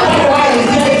 whatever is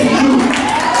there in you,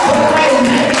 whatever is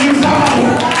there in somebody,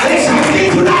 they shall be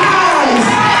rise.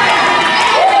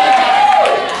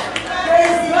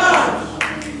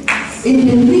 In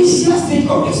the initial stage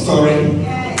of the story,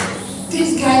 this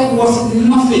guy was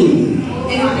nothing.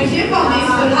 In het begin van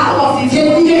deze verhaal was hij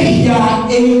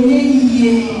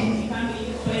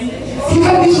he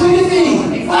can be anything.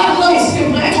 God knows to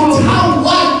how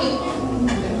what.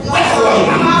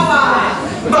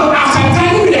 But after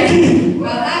time with the king,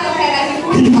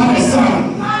 he had a son.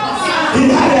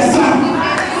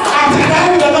 After time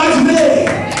with the Lord today,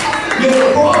 they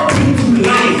brought him to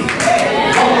life.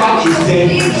 God is dead.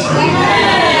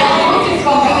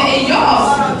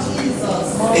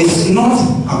 It's not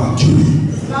our duty,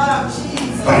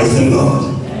 but it's the Lord.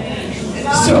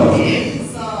 So,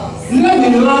 let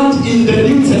me land in the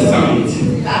New Testament.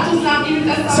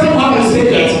 Someone will say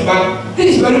that, but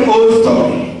this is very old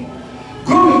story.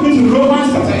 Go with me to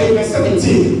Romans chapter 8, verse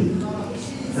 17.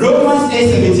 Romans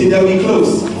 8:17, then we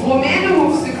close. Romeinen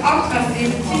hoofdstuk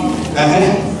 8, vers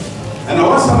 17. And I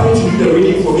want somebody to do the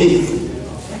reading for me.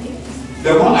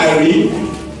 The one I read,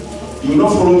 you will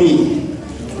not follow me.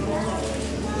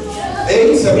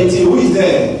 8:17, who is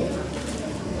there?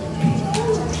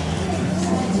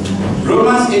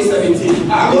 Romans 8:17. It's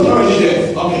not really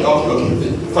there. Okay.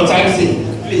 For time's sake,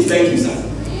 please, thank you, sir.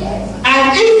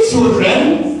 And if children,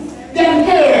 then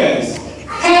heirs,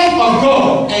 heirs of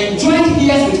God, and joint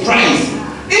heirs with Christ,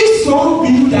 if so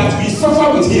be that we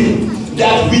suffer with him,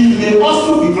 that we may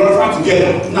also be glorified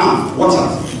together. Now, watch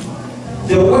out.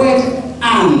 The word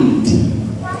 "and"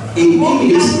 in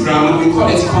English grammar, we call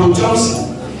it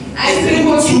conjunction. It's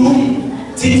able two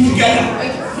things together.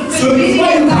 So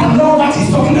before you can know what he's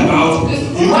talking about,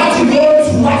 you have to go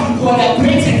to what we call the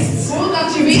pretext.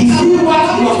 To see what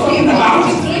he was talking about.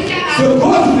 So go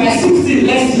to verse 16,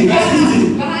 let's see, verse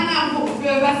 16.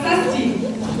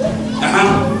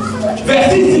 Verse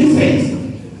 16 says,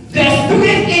 the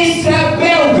Spirit is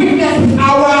bear witness with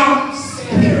our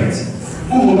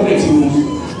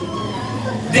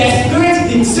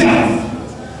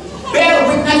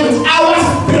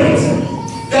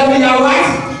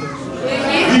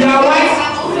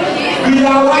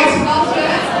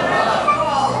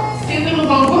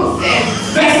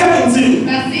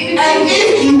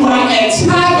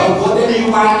child of God, then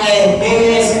you are a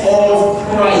heir of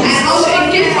Christ. En als je een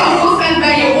kind van God bent,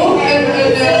 ben je ook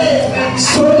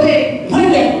So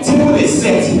when the table is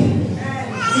set,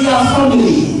 we are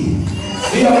family.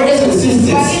 We are brothers and Maar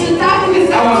sisters. in de tafel gezet,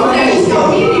 we zijn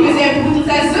familie, we zijn broeders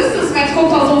en zusters met God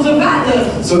als onze vader.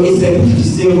 So it's a good to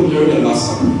stay home during the last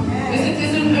supper. Dus het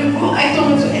is een voorrecht om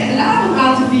het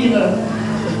avondmaal te vieren.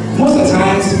 Most of the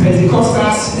times,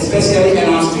 Pentecostals, especially, and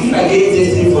I'm speaking against this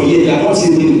thing for years, they are not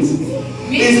using it.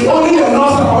 It's only the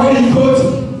Lord when you go to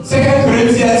 2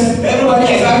 Corinthians, everybody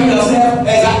examine yourself.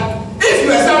 If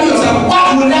you examine yourself, what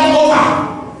will left over?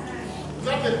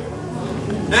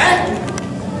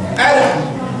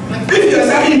 If you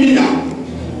examine me now,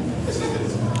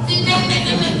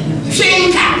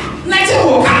 Shinka, nothing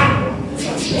will come.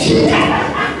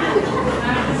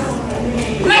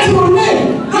 Nothing will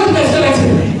remain. Not the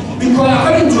skeleton. Because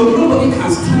according to nobody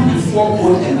can stand before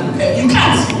God and you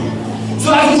can't.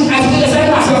 So I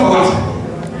say myself for what?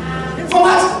 For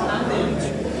what?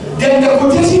 Then the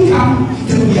quotation comes,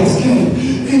 then we are scared.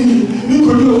 We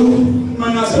could do,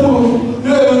 man,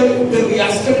 then we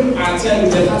are scared and tell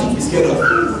you there's nothing to be scared of.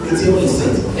 The table is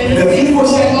set. The people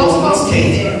said was not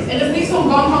scared. En er is niks om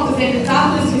bang van te zijn. De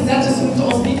tafel is gezet, dus we moeten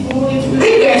ons niet voorlezen.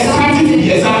 If there's something to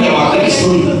be examined about, let me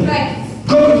show you.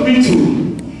 Go with me to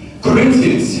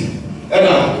Corinthians.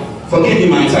 Forgive me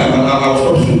my time, but I'll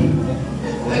stop soon.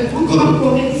 Het boek van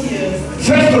Corinthiërs.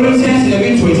 1 Corinthians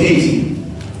 11:28.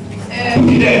 Put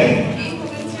it there. 1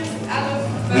 Corinthiërs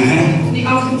 11, die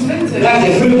 28. That's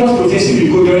the famous quotation we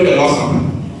go during the Lord's Supper.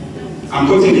 I'm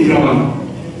quoting the different one.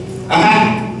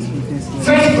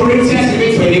 1 Corinthians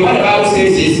 11:20. What the Bible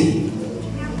says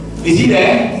is he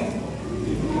there?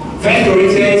 1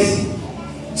 Corinthians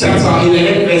chapter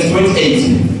 11, verse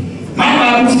 28. My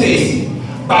Bible says,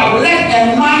 but let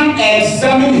a man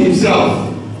examine himself.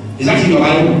 Is that in your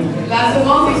Bible? Laat de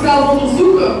man zichzelf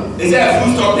onderzoeken. Is there a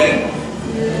full stop there?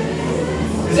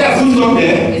 Is there a full stop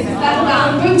there? Is er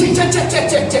daar een punt?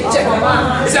 Check.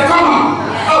 Is there a comma?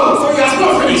 Oh, so he has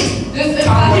not finished. Dus het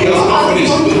gaat niet nog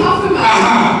niet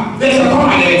afgemaakt. There's a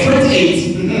comma there,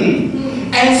 28.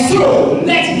 And so,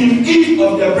 let him eat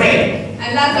of the bread.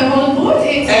 En laat hem van het brood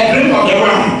eten. And drink of the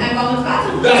wine. En van het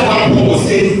water That's what drinken. Paul was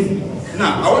saying.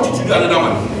 Now, I want you to do another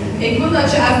one. Ik wil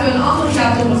dat je even een ander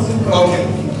gaat onderzoeken. Okay.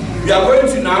 We are going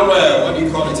to now, what do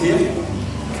you call it here?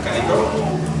 Can I go?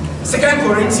 2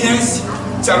 Corinthians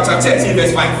chapter 13,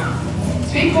 verse 5.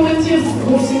 2 Corinthiërs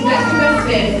hoofdstuk 13 vers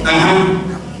 5.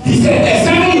 He said,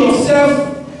 examine yourself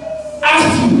as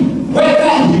to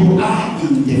whether you are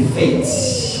in the faith.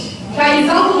 Ga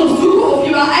jezelf onderzoeken of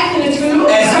je wel echt in het geloof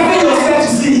bent. Examine yourself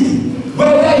to see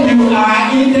whether you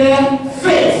are in the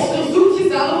faith. Onderzoek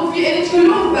jezelf of je in het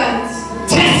geloof bent.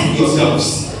 Test yourselves.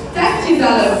 Test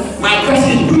jezelf. My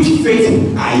question is, which faith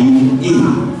are you in?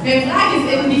 Mijn vraag is,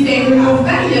 in wie zijn geloof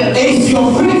ben je? Is your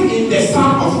faith in the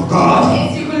Son of God?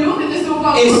 Is je geloof in de Zoon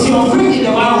van Is your faith in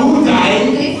the one who died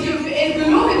Is je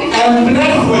geloof in de and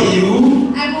bled for you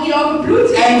en voor jou gebloed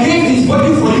and gave his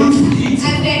body for you to eat?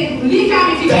 en zijn lichaam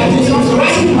heeft That his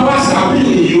resurrection power shall be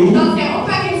in you. dat zijn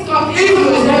opwekkingskracht If you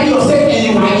examine yourself and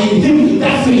you are in him in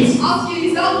that faith, Als je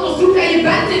jezelf onderzoekt en je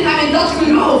bent in hem in dat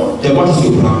geloof, then what is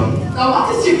your problem? dan wat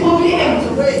is je probleem?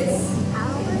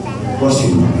 What's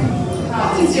your problem?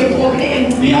 Wat is je probleem?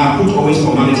 May I put always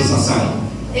formalities aside.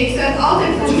 Ik zet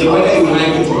altijd voor So whether you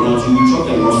like it or not, you will chop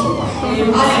the Lord's Supper.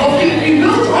 Alsof je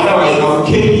wilt of Otherwise, I will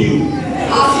kill you.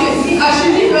 als je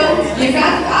niet wilt, je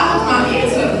gaat het avondmaal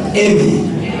eten. Envy.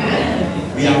 Amen.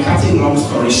 We are cutting long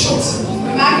story short.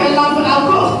 We maken een lang verhaal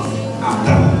kort. I'm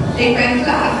done. Ik ben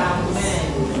klaar.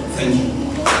 Thank you.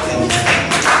 Thank you.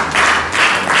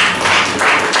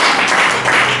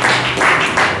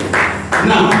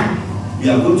 Now, we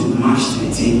are going to march to the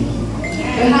table.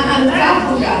 We gaan aan de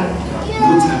tafel gaan.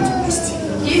 No time to waste.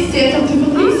 Geen tijd om te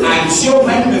verliezen. I'm sure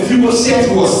when Mephibosheth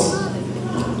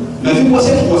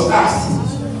was asked,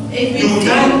 Ik you weet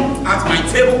dine at my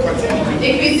table continually.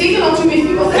 Ik weet zeker dat toen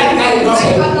Mephibosheth That guy did not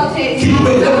say, wat dat hij keep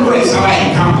it, let me go and shower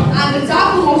and come. aan de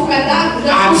tafel mocht met dat.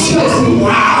 I'm sure,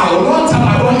 wow, long time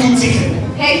I don't eat chicken.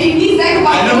 Hij ging niet zeggen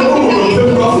wat I never go to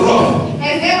the rough.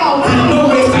 Hij zei al He did not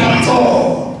waste time at all.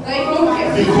 dat ik ook heb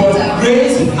Because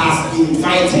grace has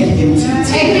invited him to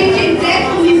the Hij table. ging geen tijd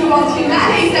verliezen, want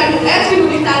genade heeft hem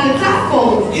uitgenodigd aan de tafel.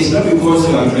 It's not because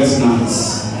you are dressed nice.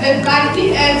 Het maakt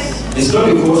niet uit It's not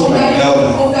because you are elder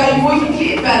of dat je mooi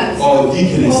gekleed bent. or Of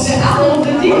deaconess. de elder of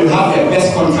de Or you diep. have the best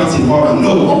contract in Holland.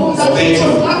 No, Of for omdat je een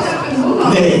Belgium. contract hebt in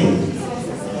Holland. Nay,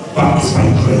 but it's by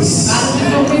grace. Maar het is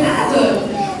door genade.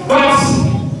 But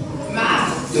Maar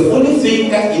the The only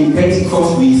thing that in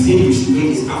Pentecost we say you should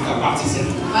make is after baptism.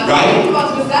 Right? Wat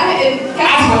we zeggen is,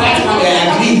 After that one, I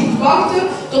agree. wachten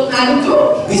tot na de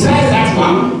doop. Besides that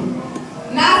one,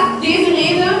 Na deze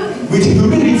reden, with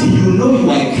humility, you know you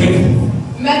are a cripple.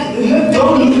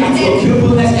 Don't look at your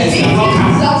crippleness as you not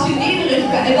come. dat je nederig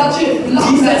bent en dat je last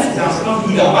Jesus bent. does not do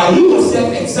that. But you yourself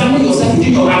examine yourself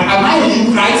within your heart. Am I in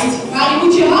Christ? Maar je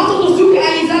moet je hart onderzoeken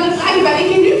en jezelf vragen, ben ik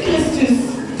in nu Christus?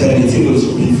 Then the table is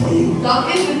open for you. Dan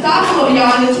is de tafel voor jou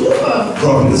aan het roepen.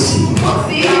 God bless you. God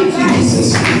zegen In je.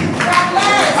 Jesus' name.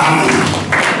 Amen.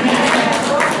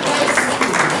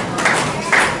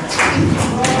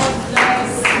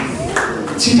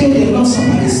 Today the Lord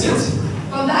somebody said,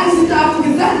 Vandaag is de tafel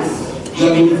gezet. you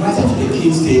have been invited to the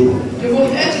king's table. Je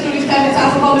wordt uitgenodigd aan de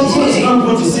tafel van de Jesus is koning. not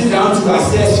going to sit down to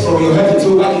assess from your head to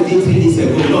what you did 3 days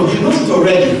ago. No, he knows it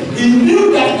already. He knew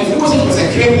that Mephibosheth was a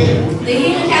cripple. De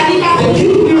Heer gaat niet gaan The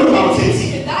king knew about it.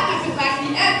 gedaan heeft het maakt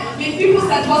niet uit.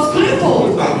 Mephibosheth was kreupel.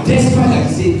 But despite that,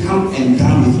 he said, come and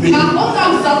dine with me. Maar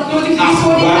ondanks dat nodig ik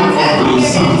gewoon niet aan uit om te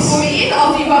eten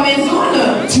als een van mijn zonen.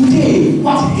 Today,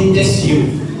 what hinders you?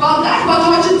 Vandaag, wat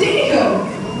houd je tegen?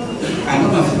 I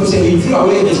know Mephibosheth, he threw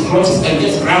away his crosses and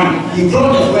just ran. He ran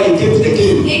as well, he came to the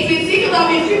king. Ik weet zeker dat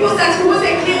Mephibosheth gewoon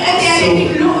zijn kleren en hij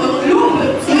ging lopen.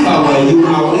 If I were you,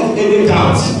 I would let any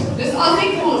doubt, Dus als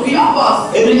ik voor jou was,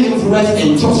 any influence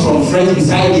and thoughts from friends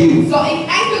beside you, zou ik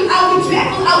enkel elke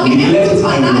twijfel, elke we let invloed it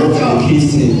van and naast go to the jou. king's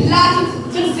table. Laat het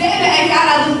terzijde en ga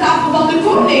naar de tafel van de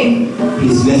koning.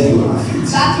 Please, let's go on our feet.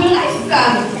 Laten we recht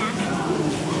staan.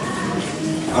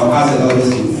 I'll ask the elders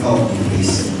to help me,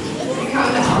 please. Ik ga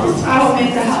de ouders vragen om mij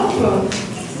te helpen.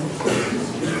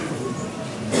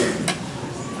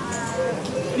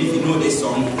 If you know this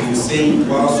song, you sing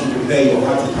whilst you prepare your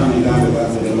heart to come and down with us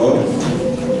to the Lord.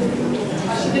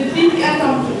 Als je dit lied kent,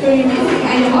 dan kun je mee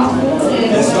aan je hart The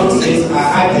voorbereiden. song says, I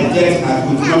had a debt I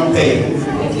could not pay.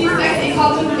 Het lied zegt, ik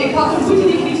had een boete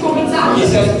die ik niet kon betalen.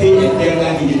 Jesus paid a debt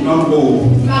that he did not owe.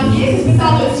 Maar Jezus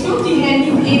betaalde een schuld die hij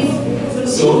niet eens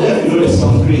So if you know the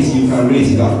song, please, you can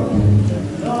raise it up.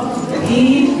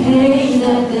 He paid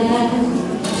the debt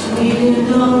we did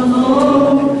not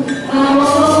owe. I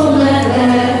owe that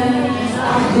debt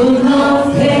I could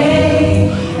not pay.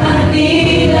 I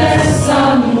needed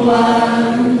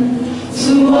someone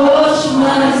to wash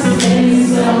my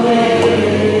sins away.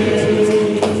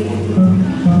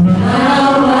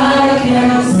 Now I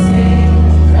can sing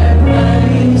a brand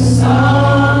new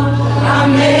song,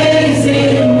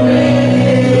 Amazing Grace.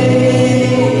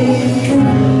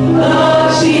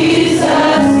 Lord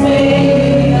Jesus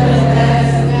made a debt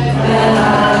that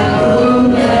I could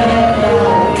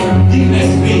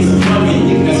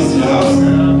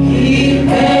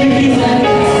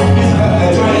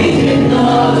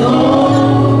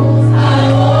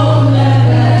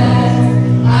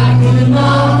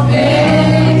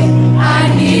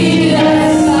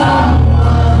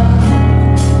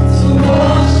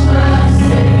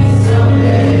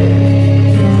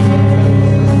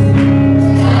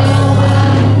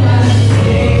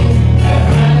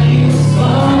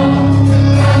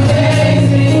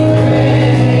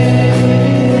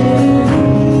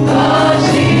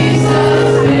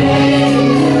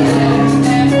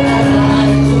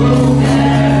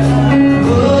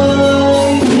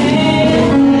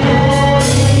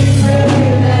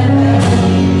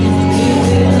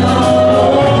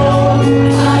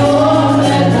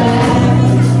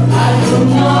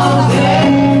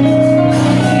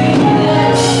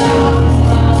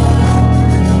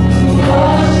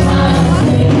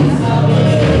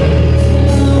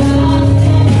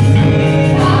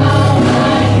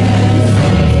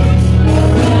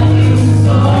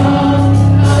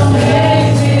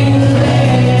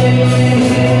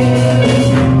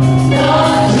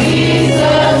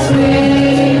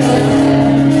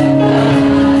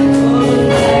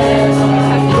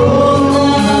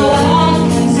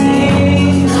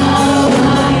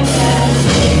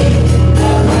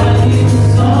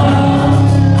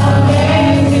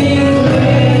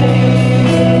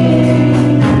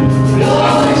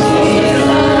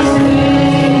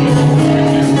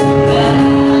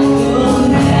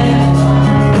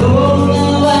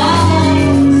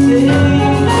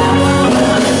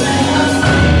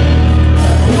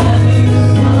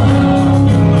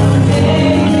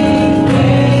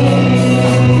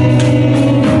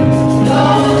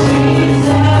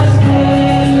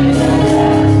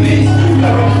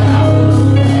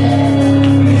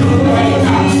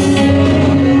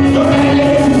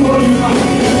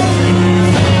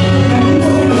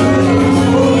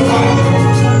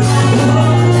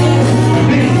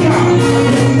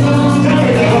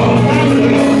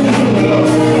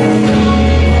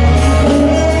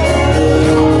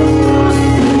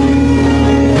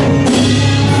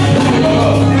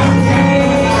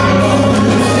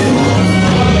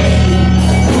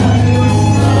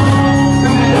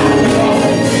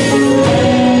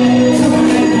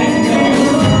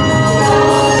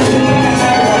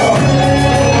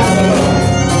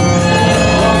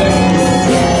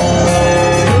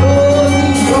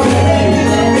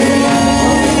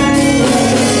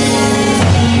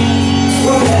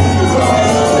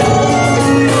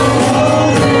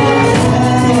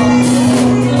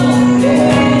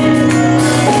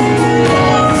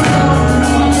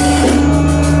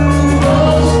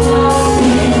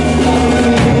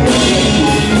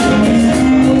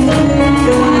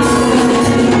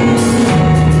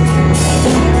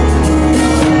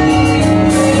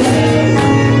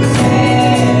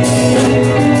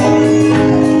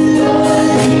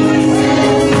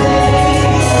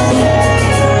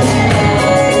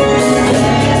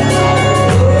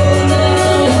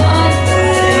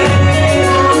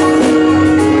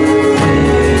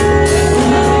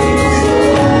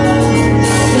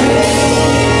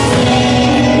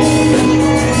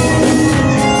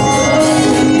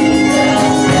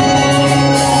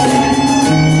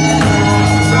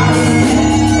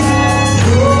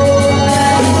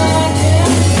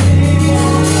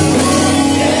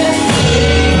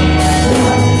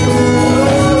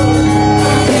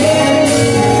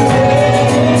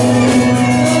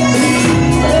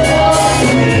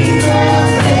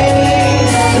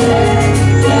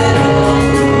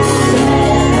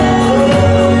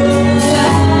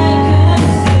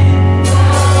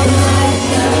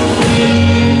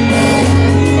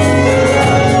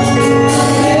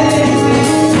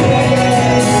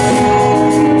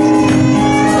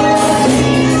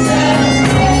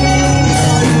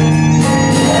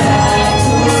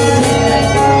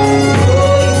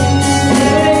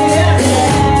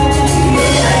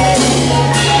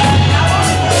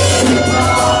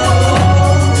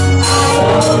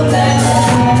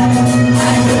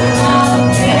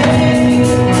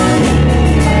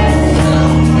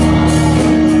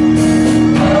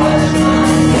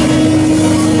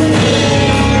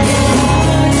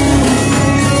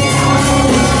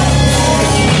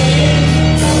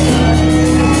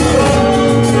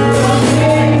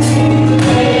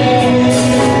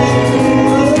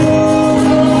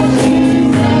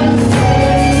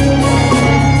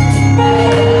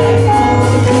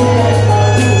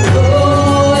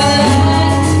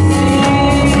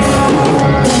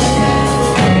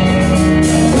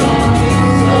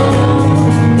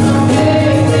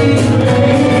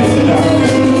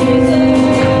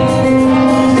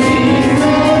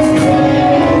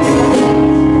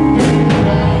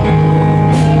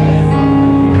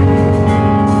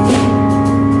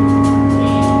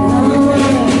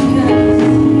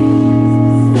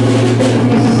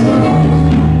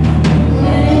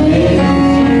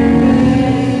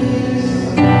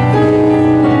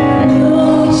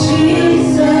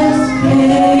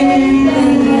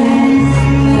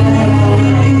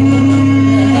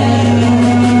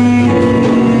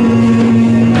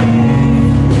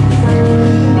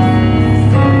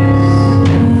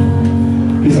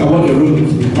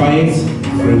quiet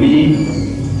for a minute.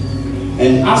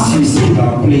 And as you sit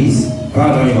down, please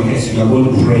bow down your heads. We are going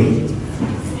to pray.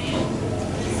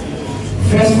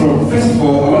 First of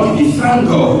all, I want you to thank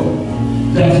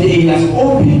God that He has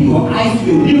opened your eyes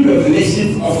to a new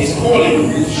revelation of His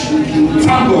calling.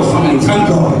 Thank God, somebody, thank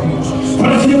God.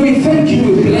 But today we thank you,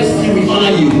 we bless you, we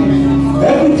honor you.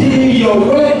 Every day your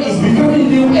word is becoming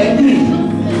new and new.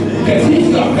 The things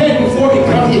you have heard before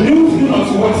become a new thing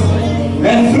unto us.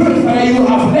 And through it, Father, you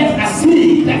have let us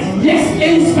see that yes,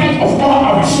 in spite of all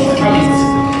our shortcomings,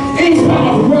 in spite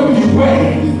of where we were,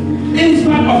 in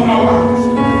spite of our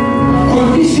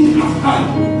condition at hand,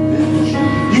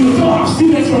 you don't have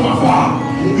seen us from afar.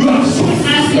 You have shown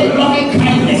us your loving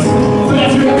kindness. So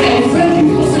that we can thank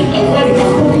you for such a word you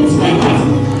have spoken to my heart.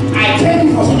 I thank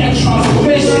you for such a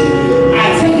transformation.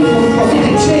 I thank you for such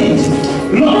a change.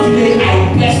 Lord, today I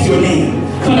bless your name.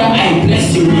 Father, I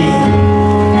bless your name.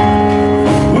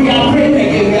 We are praying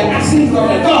again. We are asking God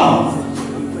that God,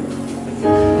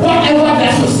 whatever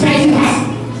that society has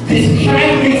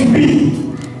described me to be,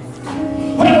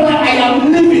 whenever I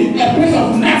am living a place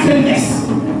of nothingness,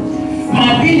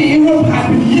 my being in Europe has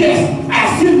been years,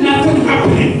 I see nothing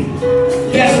happening.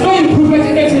 There's no improvement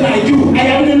in anything I do. I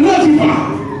am in low deeper.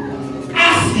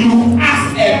 As you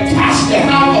ask and touch the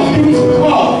hand of people to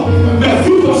call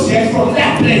Mephibosheth from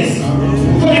that place.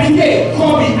 So that today,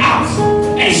 call me out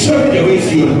and show me the way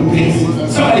to your place.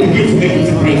 Somebody begin to make me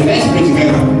to pray. Let's pray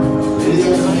together.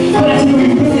 So that you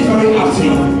will pray this very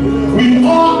afternoon. We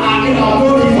all are in our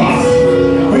low deepers.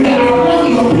 We are among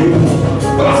your people.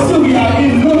 But still we are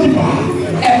in low deeper.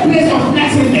 A place of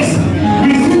nothingness.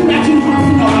 We see nothing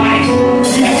happening in our life.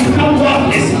 We have become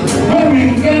worthless. When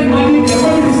we get money, the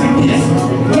money disappears.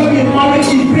 When we marry,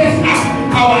 it breaks up.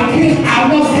 Our kids are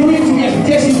not going to the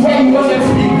education where you want them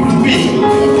to be.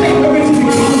 And everything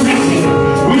becomes nothing.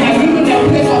 We are living in a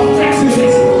place of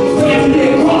nothingness. So that today,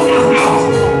 call us out.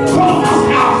 Call us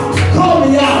out. Call me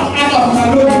out of my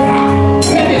low deeper.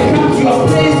 Let me come to your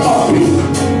place of peace.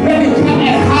 Let me come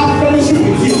and have fellowship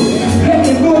with you. Let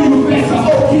me know you better,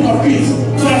 O King of Peace,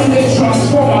 so that you may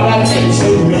transform our life and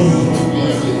change me.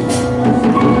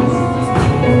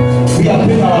 We are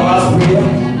praying our last prayer.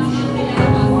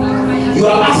 You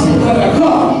are asking Father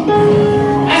God,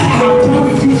 as I have come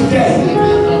with you today,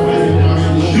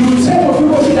 you will say for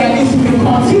people that needs to be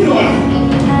continual.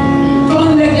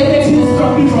 Don't let anything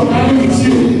stop me from having with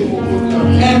you.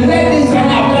 And let this that I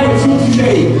apply with you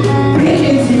today bring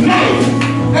into life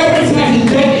everything that is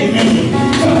dead in me.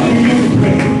 So that you begin to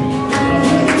pray.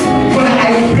 But I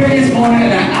pray this morning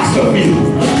and I ask of you,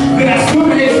 there are so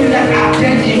many things that are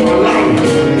dead in your life.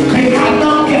 They are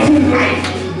not getting life.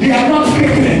 They are not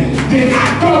quickening. They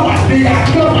are dormant. They are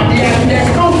dormant.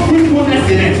 There's no fruitfulness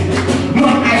in it.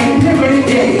 Lord, I pray very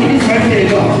day in this very day,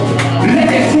 Lord. Let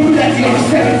the fruit that you have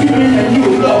set to me and you,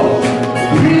 Lord,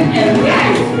 bring a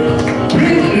life.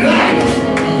 Bring life.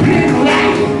 Bring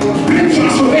life. Bring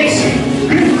transformation.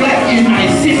 Bring life in my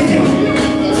system.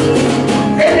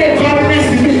 Any barrenness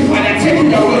in me, Father, take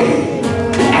it away.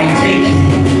 I take it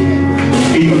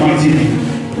in your mighty name.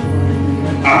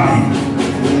 Amen.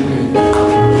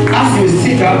 As you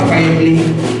sit down quietly,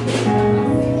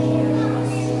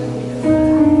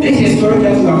 this is a story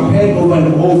that you have heard over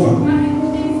and over.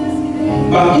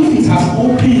 But if it has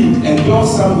opened a door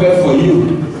somewhere for you,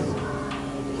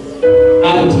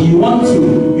 and you want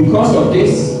to, because of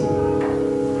this,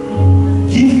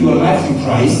 give your life to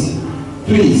Christ,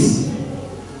 please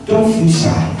don't feel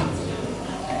shy.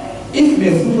 If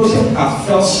Mephibosheth had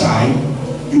felt shy,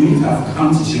 you wouldn't have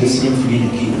come to Jerusalem to be the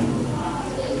king.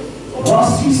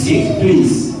 Once you sit,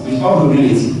 please, with all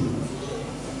humility,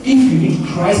 if you need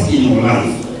Christ in your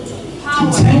life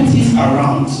to turn things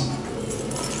around,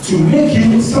 to make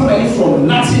you somebody from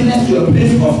nothingness to a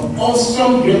place of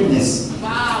awesome greatness,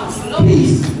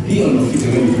 please be on your feet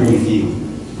and let me pray with you.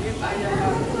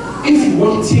 If you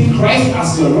want to take Christ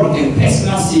as your Lord and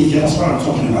personal Savior, that's what I'm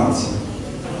talking about.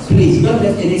 Please don't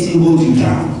let anything hold you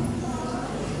down.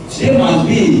 Today must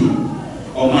be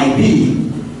or might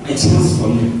be a chance for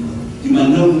you. You might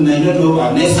not know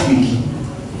about next week.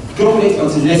 Don't wait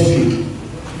until next week.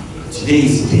 Today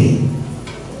is the day.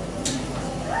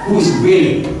 Who is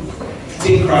willing to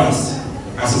take Christ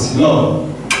as his Lord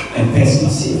and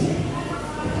personal Savior?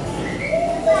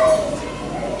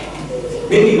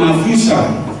 Maybe my future,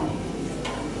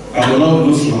 but the Lord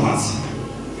knows your heart.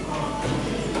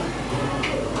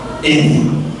 Amen.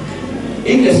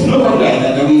 If there's nobody like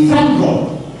that, then we thank God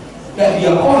that we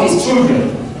are all his children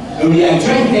and we are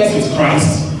joint heirs with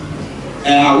Christ.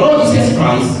 And our Lord Jesus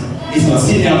Christ is our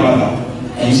senior brother,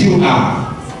 and you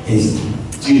are his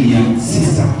junior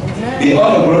sister. May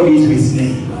all the glory be to his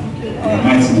name. In the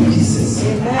mighty name of Jesus.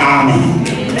 Amen.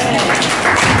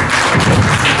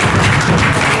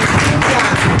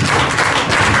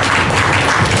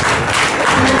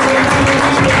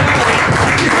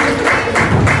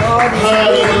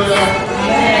 Hallelujah.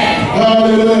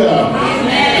 Hallelujah.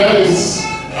 That is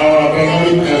our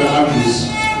dynamic and Andrews.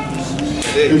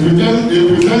 It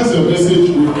presents a message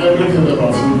with everything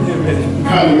about him.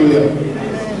 Hallelujah.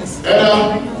 Ella,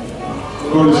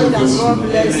 God is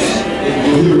bless you.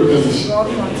 Will he replenish?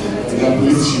 God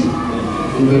bless you.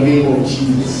 In the name of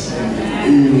Jesus.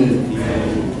 Amen.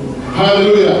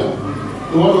 Hallelujah.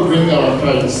 We want to bring our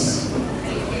tithes.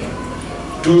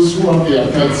 Those who have their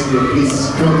tithes here,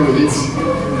 please come with it.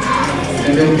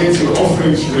 And then get your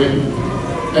offerings ready.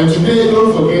 And today,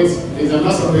 don't forget, it's the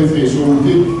last Wednesday, so we'll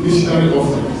take missionary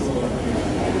offering.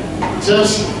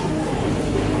 Church,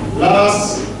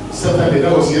 last Saturday,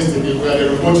 that was yesterday, we had a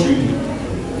report reading.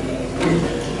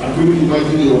 I'm going to invite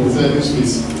you to present this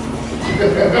space.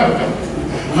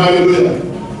 Hallelujah.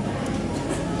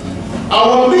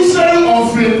 Our missionary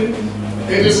offering,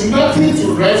 it is nothing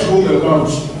to write home about.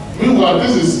 Meanwhile,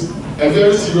 this is a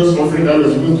very serious offering that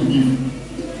we're going to give.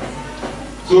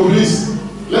 So please,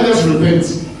 let us repent.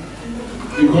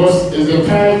 Because it's a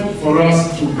time for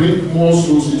us to bring more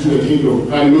souls into the kingdom.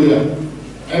 Hallelujah.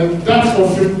 And that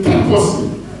offering purposely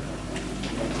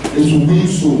is to win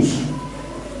souls.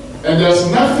 And there's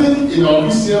nothing in our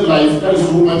Christian life that is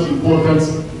so much important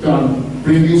than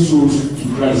bringing souls to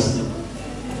Christ.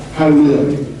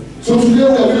 Hallelujah. So today we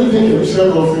are going to take a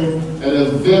missionary offering and a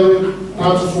very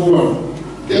powerful one.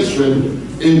 Get ready.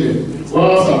 Amen.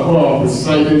 Whilst our power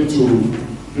decided to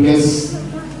bless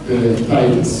the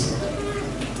tithes.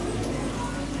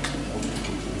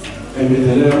 And may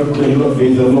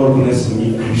the Lord bless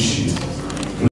me, increase you.